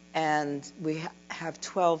 and we have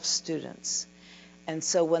 12 students. And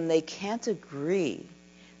so when they can't agree,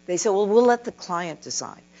 they say, well, we'll let the client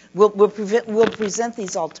decide. We'll present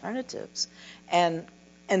these alternatives, and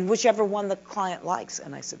whichever one the client likes.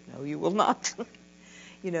 And I said, no, you will not.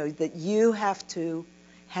 You know, that you have to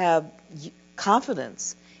have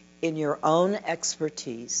confidence in your own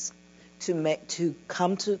expertise to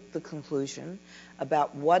come to the conclusion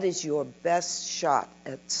about what is your best shot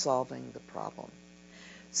at solving the problem.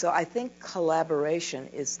 So I think collaboration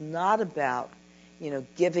is not about,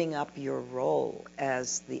 giving up your role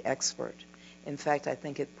as the expert. In fact, I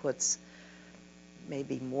think it puts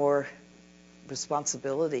maybe more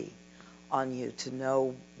responsibility on you to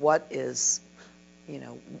know what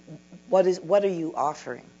are you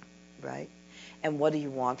offering, right? And what do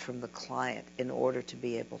you want from the client in order to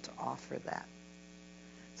be able to offer that?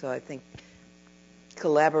 So I think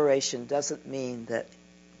collaboration doesn't mean that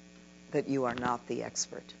you are not the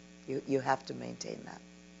expert. You have to maintain that.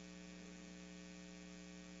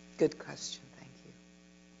 Good question. Thank you.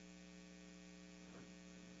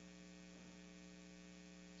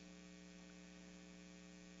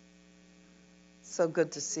 So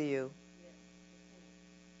good to see you.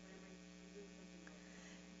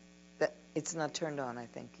 It's not turned on, I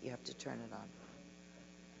think. You have to turn it on.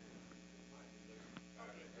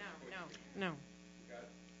 No.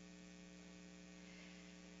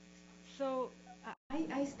 So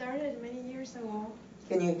I started many years ago.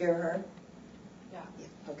 Can you hear her? Yeah.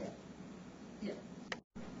 Okay. Yeah.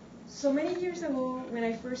 So many years ago, when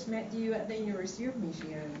I first met you at the University of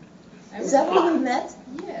Michigan. Is that where we met?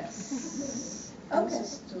 Yes. Okay. I was a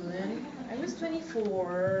student. I was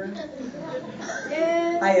 24.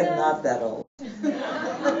 And, I am not that old.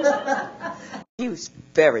 He was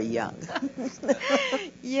very young.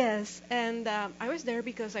 Yes, and I was there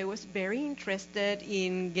because I was very interested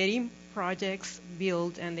in getting projects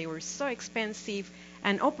built, and they were so expensive,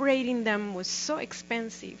 and operating them was so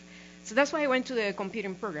expensive. So that's why I went to the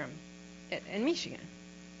computing program in Michigan.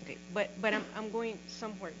 okay, but I'm going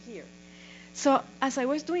somewhere here. So as I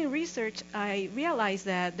was doing research, I realized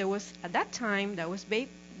that there was, at that time, that was way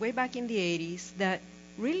back in the 80s, that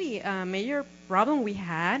really a major problem we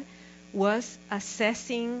had was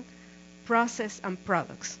assessing process and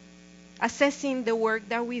products, assessing the work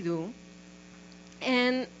that we do.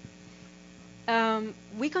 And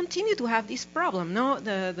we continue to have this problem.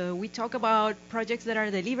 No, we talk about projects that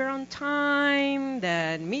are delivered on time,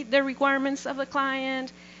 that meet the requirements of the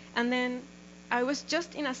client, and then I was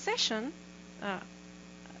just in a session,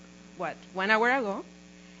 1 hour ago,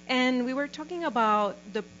 and we were talking about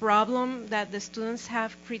the problem that the students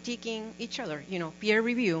have critiquing each other, peer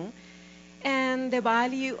review, and the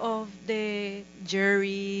value of the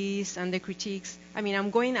juries and the critiques. I mean,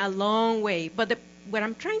 I'm going a long way, but what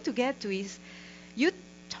I'm trying to get to is, you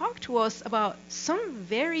talk to us about some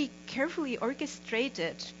very carefully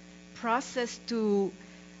orchestrated process to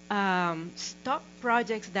stop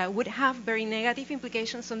projects that would have very negative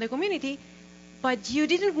implications on the community, but you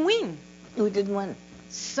didn't win. We didn't win.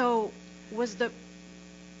 So was the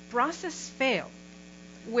process fail?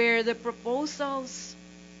 Were the proposals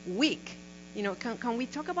weak? Can we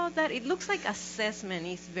talk about that? It looks like assessment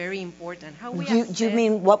is very important. How we assess. Do you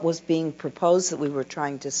mean what was being proposed that we were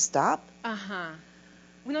trying to stop? Uh-huh.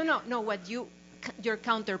 No, your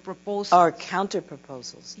counter proposals. Our counter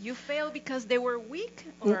proposals. You failed because they were weak,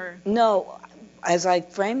 or? No, as I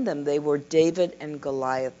framed them, they were David and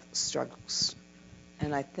Goliath struggles.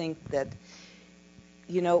 And I think that,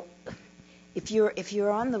 if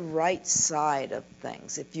you're on the right side of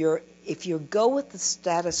things, if you go with the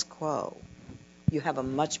status quo, you have a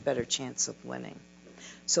much better chance of winning.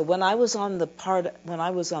 So when I was on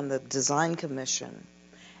the design commission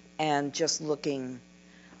and just looking,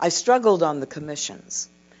 I struggled on the commissions,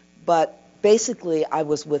 but basically I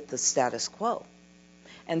was with the status quo.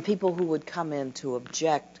 And people who would come in to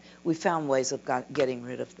object, we found ways of getting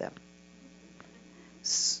rid of them.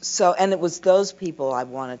 So, and it was those people I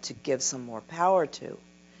wanted to give some more power to.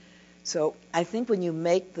 So I think when you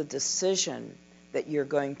make the decision that you're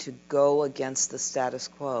going to go against the status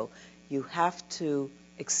quo, you have to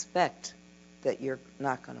expect that you're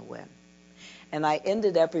not going to win. And I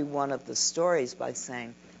ended every one of the stories by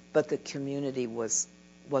saying, but the community was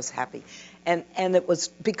happy. And it was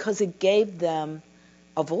because it gave them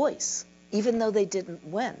a voice, even though they didn't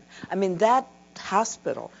win. I mean, that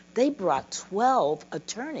hospital, they brought 12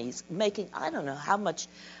 attorneys making I don't know how much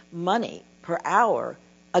money per hour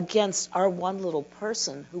against our one little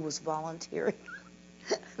person who was volunteering.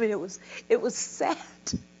 I mean, it was sad.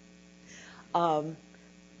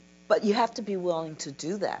 But you have to be willing to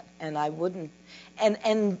do that. And I wouldn't.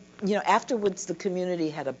 And afterwards the community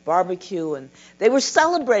had a barbecue and they were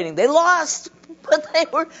celebrating. They lost, but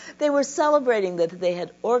they were celebrating that they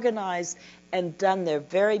had organized and done their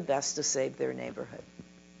very best to save their neighborhood.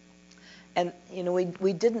 And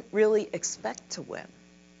we didn't really expect to win.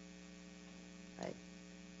 Right?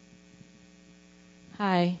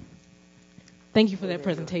 Hi. Thank you for that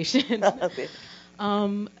presentation. Okay.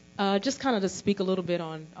 Just kind of to speak a little bit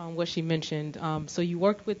on what she mentioned. So you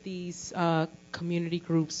worked with these community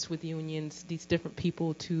groups, with unions, these different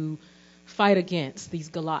people to fight against these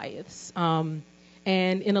Goliaths.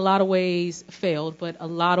 And in a lot of ways failed, but a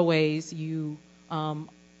lot of ways you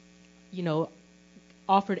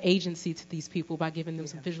offered agency to these people by giving them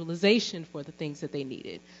some visualization for the things that they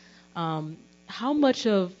needed. How much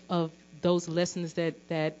of those lessons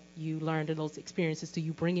that you learned and those experiences do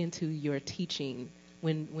you bring into your teaching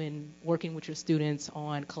when working with your students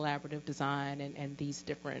on collaborative design and these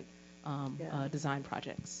different design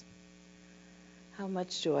projects? How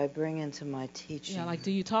much do I bring into my teaching? Yeah,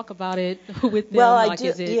 do you talk about it with them? Well, I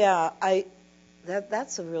do.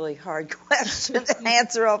 That's a really hard question to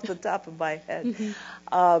answer off the top of my head.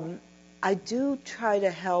 Mm-hmm. I do try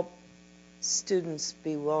to help students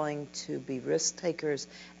be willing to be risk takers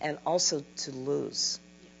and also to lose.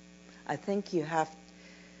 I think you have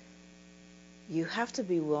to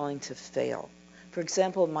be willing to fail. For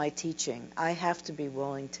example, in my teaching, I have to be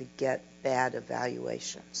willing to get bad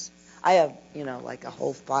evaluations. I have, like a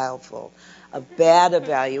whole file full of bad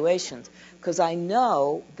evaluations because I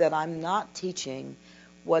know that I'm not teaching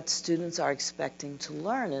what students are expecting to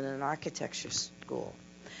learn in an architecture school.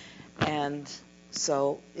 And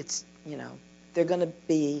so it's, there are going to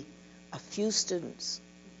be a few students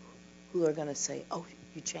who are going to say, oh,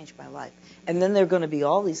 you changed my life. And then there are going to be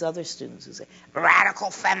all these other students who say, radical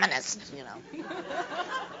feminist,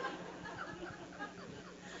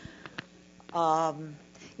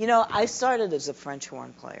 I started as a French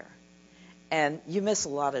horn player, and you miss a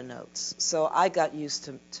lot of notes. So I got used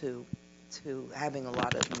to having a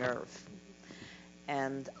lot of nerve.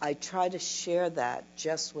 And I try to share that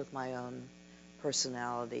just with my own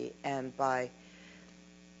personality and by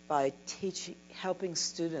teaching, helping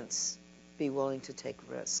students be willing to take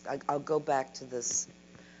risks. I'll go back to this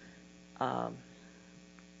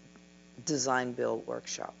design build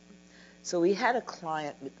workshop. So we had a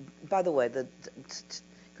client, by the way,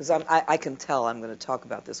 because I can tell I'm going to talk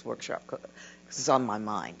about this workshop because it's on my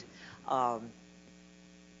mind.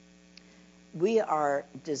 We are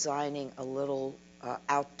designing a little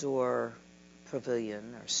outdoor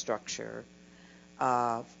pavilion or structure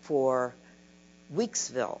for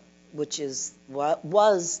Weeksville, which is what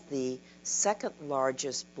was the second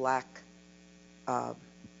largest black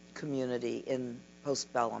community in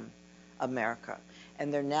postbellum America.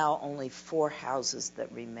 And there are now only 4 houses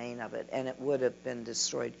that remain of it, and it would have been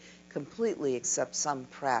destroyed completely except some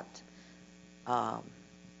Pratt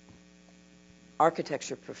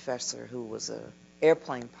architecture professor who was an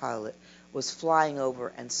airplane pilot was flying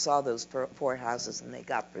over and saw those 4 houses, and they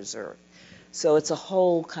got preserved. So it's a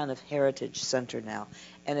whole kind of heritage center now,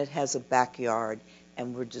 and it has a backyard,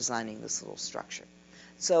 and we're designing this little structure.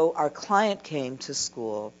 So our client came to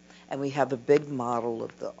school, and we have a big model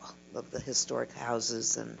of the historic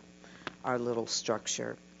houses and our little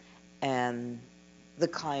structure, and the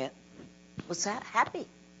client was happy.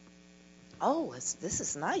 Oh, this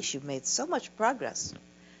is nice. You've made so much progress.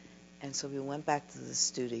 And so we went back to the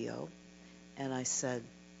studio, and I said,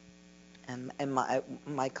 and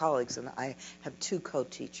my colleagues and I have 2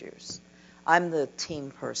 co-teachers. I'm the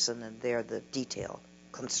team person, and they're the detail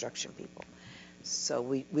construction people. So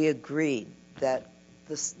we agreed that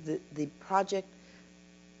the project,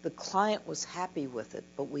 the client was happy with it,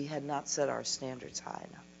 but we had not set our standards high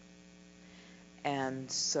enough. And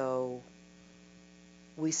so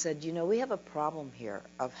we said, we have a problem here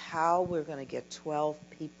of how we're going to get 12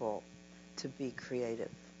 people to be creative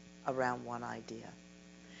around one idea.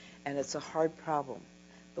 And it's a hard problem,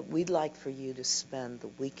 but we'd like for you to spend the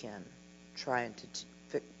weekend trying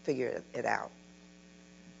to figure it out.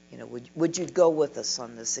 Would you go with us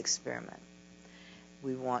on this experiment?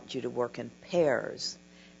 We want you to work in pairs,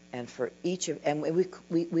 and for each of, and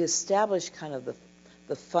we established kind of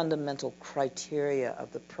the fundamental criteria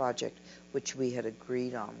of the project, which we had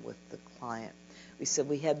agreed on with the client. We said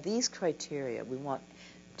we have these criteria. We want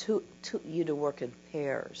you to work in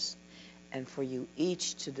pairs, and for you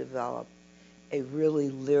each to develop a really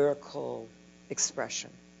lyrical expression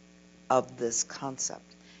of this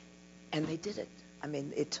concept. And they did it. I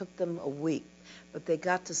mean, it took them a week, but they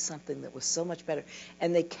got to something that was so much better.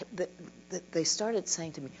 And they started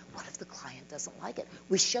saying to me, "What if the client doesn't like it?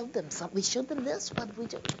 We showed them something. We showed them this. What did we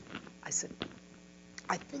do?" I said,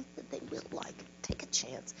 "I think that they will like it. Take a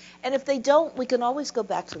chance. And if they don't, we can always go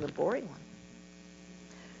back to the boring one."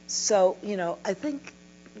 So, I think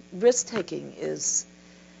risk-taking is,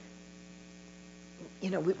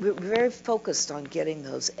 we're very focused on getting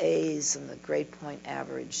those A's and the grade point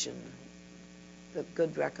average and the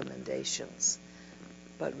good recommendations.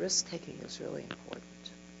 But risk-taking is really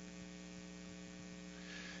important.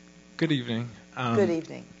 Good evening. Good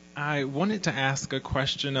evening. I wanted to ask a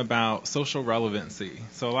question about social relevancy.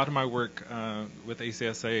 So a lot of my work with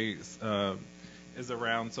ACSA is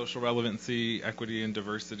around social relevancy, equity, and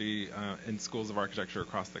diversity in schools of architecture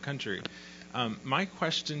across the country. My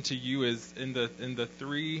question to you is, in the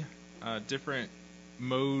 3 different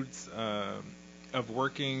modes of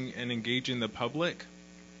working and engaging the public,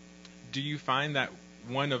 do you find that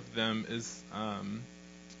one of them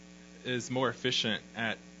is more efficient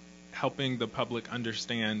at helping the public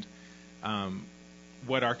understand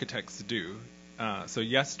what architects do? So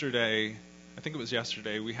yesterday, I think it was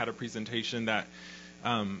yesterday, we had a presentation that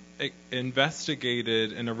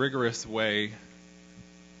investigated in a rigorous way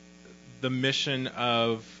the mission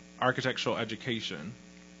of architectural education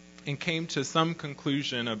and came to some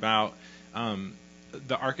conclusion about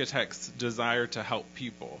the architect's desire to help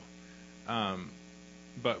people.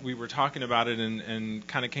 But we were talking about it and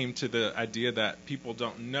kind of came to the idea that people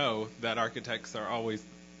don't know that architects are always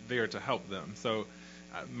there to help them. So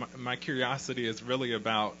my curiosity is really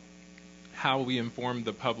about how we inform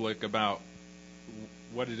the public about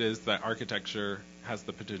what it is that architecture has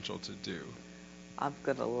the potential to do. I'm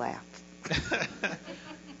going to laugh.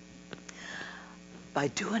 By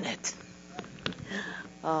doing it.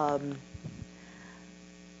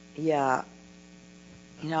 Yeah.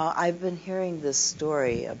 I've been hearing this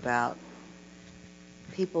story about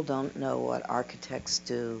people don't know what architects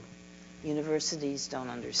do. Universities don't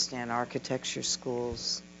understand architecture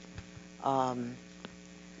schools. I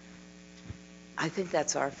think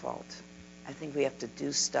that's our fault. I think we have to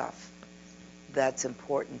do stuff that's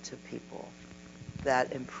important to people,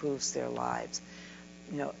 that improves their lives.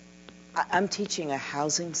 you know, I'm teaching a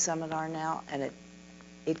housing seminar now, and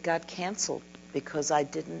it got canceled because I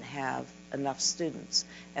didn't have enough students.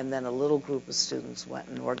 And then a little group of students went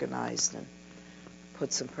and organized and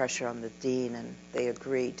put some pressure on the dean, and they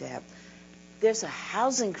agreed to have. There's a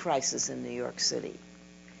housing crisis in New York City.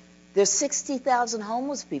 There's 60,000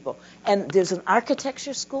 homeless people, and there's an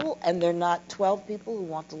architecture school, and there are not 12 people who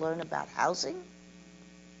want to learn about housing.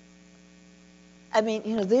 I mean,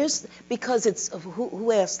 you know, because it's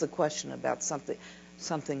who asked the question about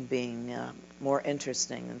something being more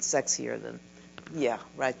interesting and sexier than, yeah,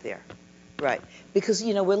 right there, right? Because,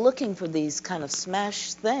 you know, we're looking for these kind of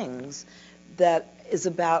smash things that is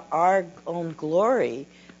about our own glory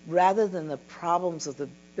rather than the problems of the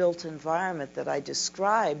built environment that I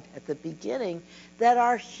described at the beginning that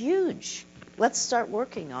are huge. Let's start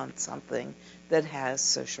working on something that has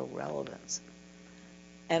social relevance.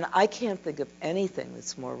 And I can't think of anything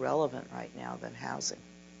that's more relevant right now than housing.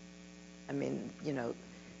 I mean, you know,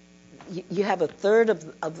 you have a third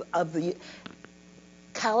of the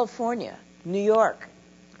California, New York,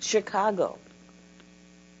 Chicago.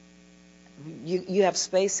 You have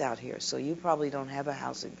space out here, so you probably don't have a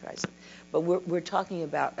housing crisis. But we're talking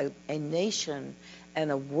about a nation and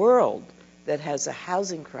a world that has a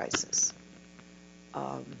housing crisis.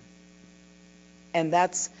 And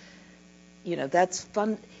that's, you know, that's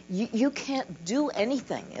fun. You can't do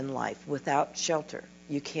anything in life without shelter.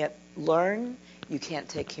 You can't learn. You can't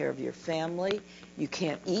take care of your family. You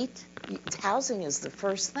can't eat. Housing is the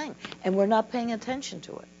first thing, and we're not paying attention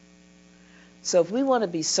to it. So if we want to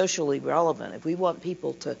be socially relevant, if we want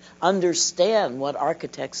people to understand what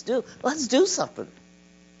architects do, let's do something.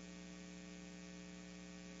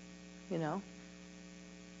 You know?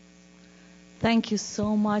 Thank you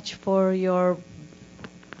so much for your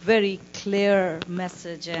very clear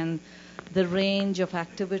message and the range of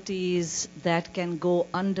activities that can go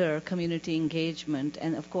under community engagement.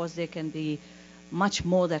 And of course, there can be much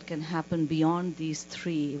more that can happen beyond these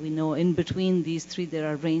three. We know in between these three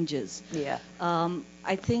there are ranges. Yeah.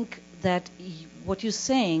 I think that what you're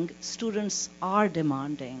saying, students are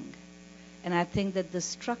demanding. And I think that the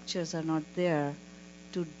structures are not there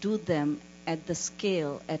to do them at the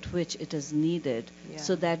scale at which it is needed,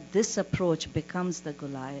 so that this approach becomes the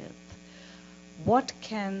Goliath. What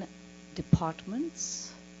can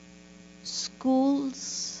departments,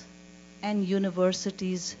 schools, and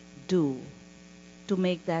universities do to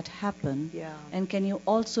make that happen? Yeah. And can you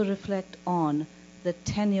also reflect on the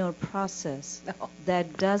tenure process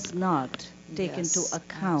that does not take into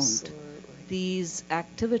account these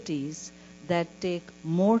activities that take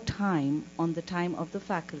more time on the time of the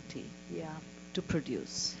faculty to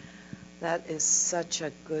produce? That is such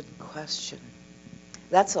a good question.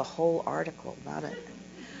 That's a whole article, not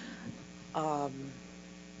a...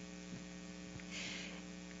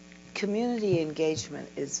 community engagement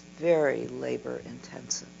is very labor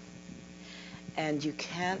intensive. And you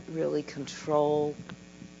can't really control,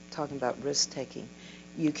 talking about risk taking,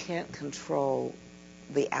 you can't control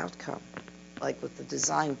the outcome. Like with the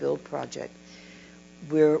design build project,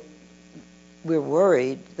 we're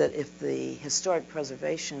worried that if the Historic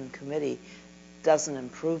Preservation Committee doesn't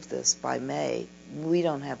improve this by May, we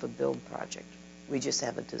don't have a build project. We just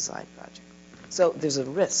have a design project. So there's a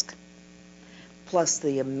risk, plus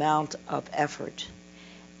the amount of effort,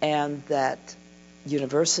 and that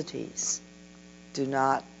universities do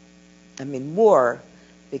not, I mean, more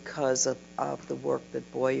because of the work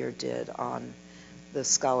that Boyer did on the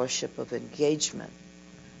scholarship of engagement,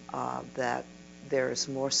 that there is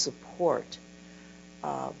more support.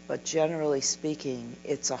 But generally speaking,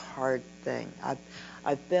 it's a hard thing.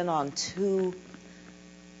 I've been on two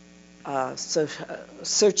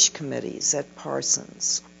search committees at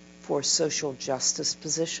Parsons for social justice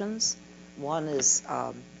positions. One is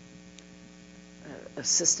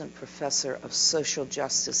assistant professor of social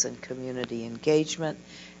justice and community engagement,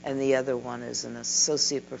 and the other one is an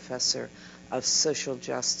associate professor of social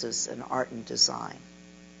justice and art and design.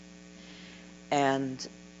 And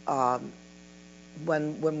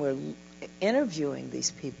when we're interviewing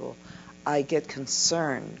these people, I get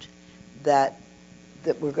concerned that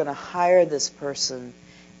we're going to hire this person,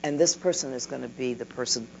 and this person is going to be the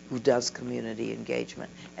person who does community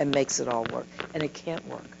engagement and makes it all work. And it can't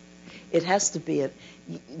work. It has to be at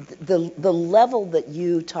the level that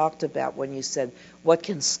you talked about when you said, what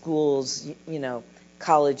can schools,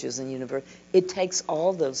 colleges and universities, it takes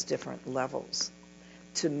all those different levels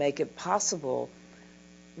to make it possible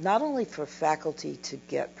not only for faculty to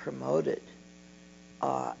get promoted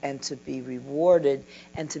and to be rewarded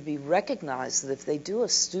and to be recognized that if they do a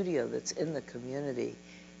studio that's in the community,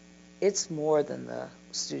 it's more than the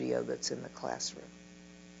studio that's in the classroom.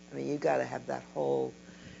 I mean, you got to have that whole,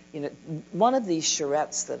 one of these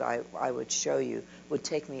charrettes that I would show you would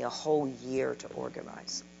take me a whole year to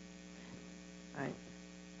organize, right?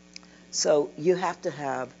 So you have to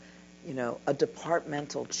have, a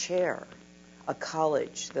departmental chair, a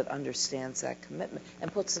college that understands that commitment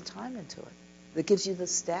and puts the time into it, that gives you the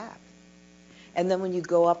staff. And then when you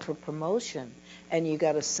go up for promotion and you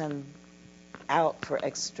got to send out for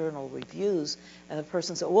external reviews, and the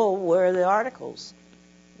person said, well, where are the articles?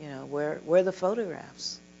 Where are the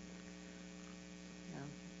photographs?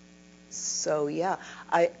 So yeah,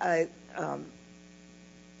 I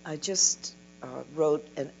just wrote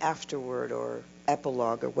an afterword or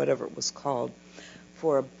epilogue or whatever it was called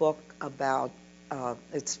for a book about,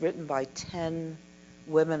 it's written by 10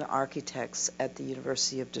 women architects at the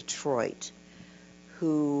University of Detroit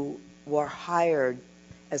who were hired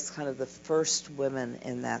as kind of the first women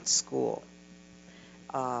in that school.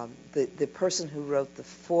 The person who wrote the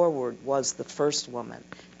foreword was the first woman,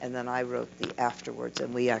 and then I wrote the afterwards,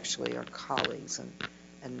 and we actually are colleagues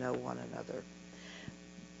and know one another.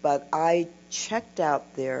 But I checked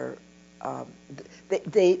out their,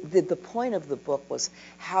 the point of the book was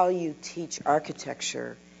how you teach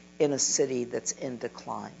architecture in a city that's in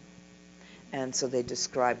decline. And so they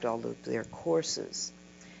described all of their courses.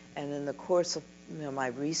 And in the course of my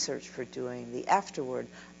research for doing the afterword,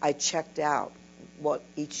 I checked out what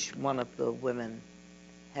each one of the women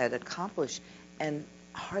had accomplished, and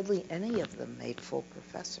hardly any of them made full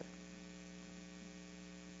professor.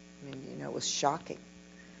 I mean, it was shocking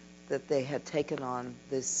that they had taken on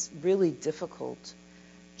this really difficult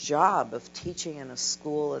job of teaching in a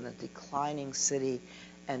school in a declining city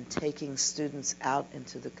and taking students out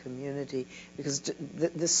into the community, because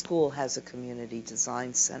this school has a community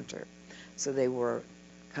design center. So they were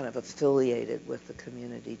kind of affiliated with the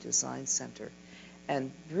community design center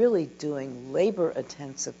and really doing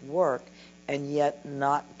labor-intensive work and yet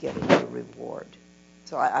not getting a reward.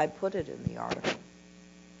 So I put it in the article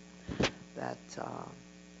that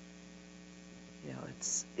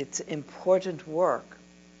it's important work,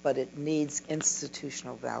 but it needs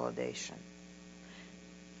institutional validation.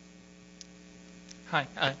 Hi,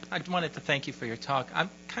 I wanted to thank you for your talk. I'm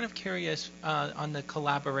kind of curious on the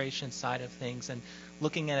collaboration side of things and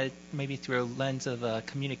looking at it maybe through a lens of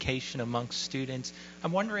communication amongst students.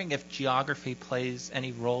 I'm wondering if geography plays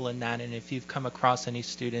any role in that, and if you've come across any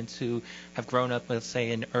students who have grown up, let's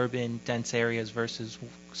say, in urban, dense areas versus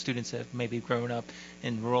students that have maybe grown up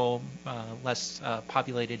in rural, less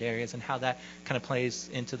populated areas, and how that kind of plays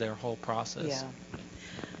into their whole process. Yeah.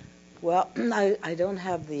 Well, I don't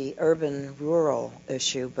have the urban-rural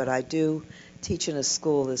issue, but I do teach in a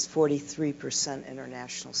school that's 43%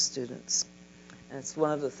 international students. And it's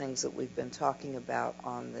one of the things that we've been talking about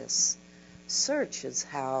on this search is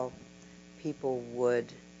how people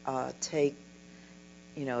would take,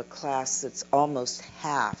 a class that's almost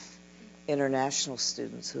half international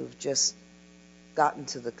students who have just gotten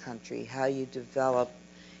to the country, how you develop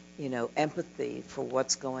empathy for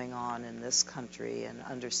what's going on in this country and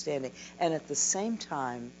understanding, and at the same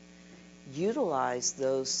time utilize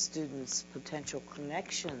those students' potential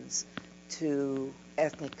connections to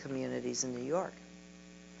ethnic communities in New York.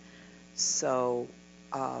 So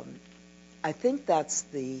I think that's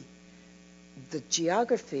the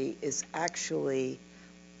geography is actually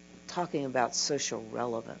talking about social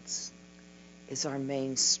relevance is our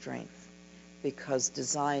main strength, because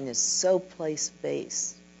design is so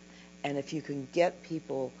place-based. And if you can get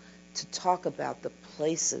people to talk about the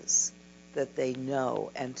places that they know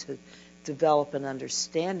and to develop an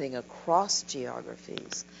understanding across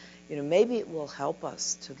geographies, maybe it will help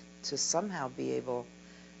us to somehow be able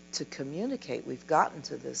to communicate. We've gotten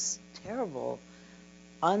to this terrible,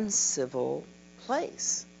 uncivil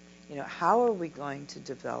place. How are we going to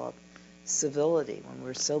develop civility when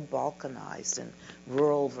we're so balkanized in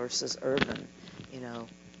rural versus urban?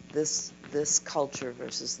 This culture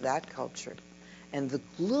versus that culture. And the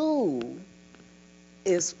glue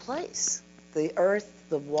is place. The earth,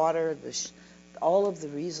 the water, all of the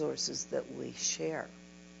resources that we share.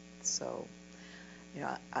 So,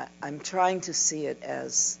 I'm trying to see it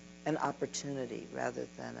as an opportunity rather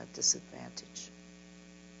than a disadvantage.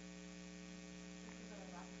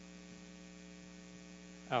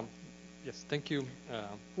 Yes, thank you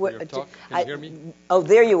for your talk. Can you hear me? Oh,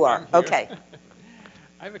 there you are. Okay.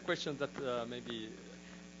 I have a question that maybe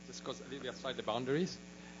just goes a little bit outside the boundaries.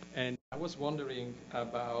 And I was wondering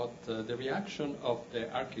about the reaction of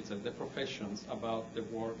the architects, the professions, about the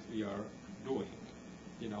work we are doing.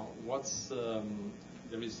 There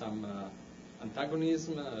is some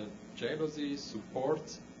antagonism, jealousy,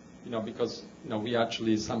 support, because we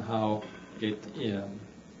actually somehow get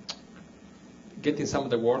getting some of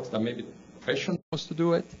the work that maybe professionals supposed to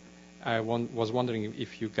do it. I was wondering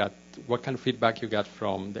if you got what kind of feedback you got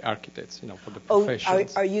from the architects, for the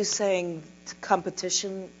professionals. Are you saying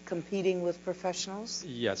competing with professionals?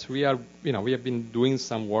 Yes, we are. We have been doing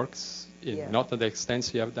some works, not to the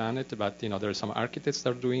extent you have done it, but there are some architects that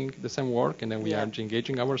are doing the same work, and then we are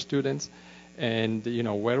engaging our students, and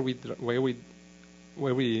where we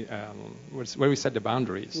set the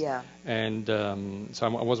boundaries. Yeah. And so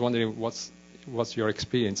I was wondering what's your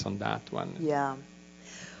experience on that one? Yeah.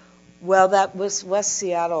 Well, that was West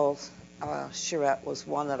Seattle. Charette was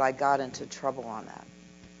one that I got into trouble on that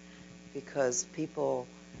because people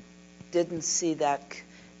didn't see that.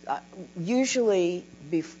 Usually,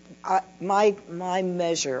 my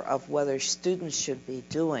measure of whether students should be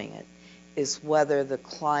doing it is whether the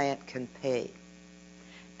client can pay,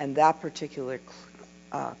 and that particular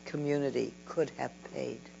community could have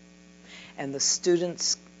paid, and the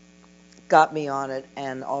students got me on it,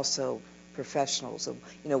 and also professionals of,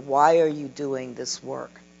 why are you doing this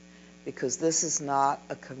work? Because this is not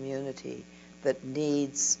a community that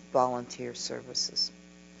needs volunteer services.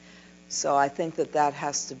 So I think that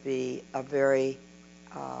has to be a very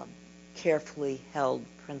carefully held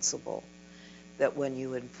principle, that when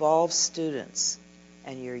you involve students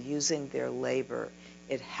and you're using their labor,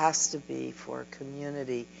 it has to be for a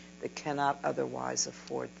community that cannot otherwise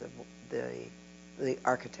afford the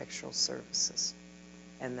architectural services.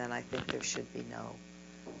 And then I think there should be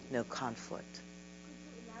no conflict. Could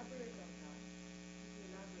you elaborate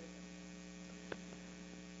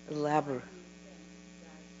on that? Elaborate.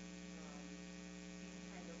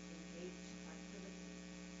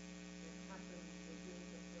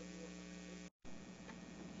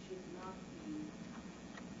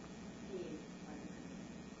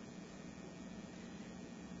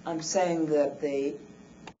 I'm saying that they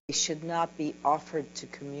should not be offered to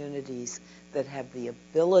communities that have the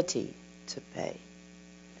ability to pay.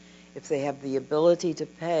 If they have the ability to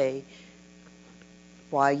pay,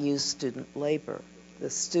 why use student labor? The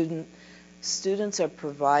students are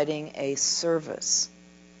providing a service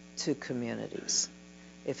to communities.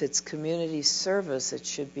 If it's community service, it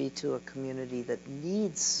should be to a community that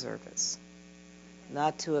needs service,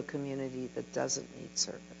 not to a community that doesn't need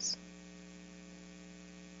service.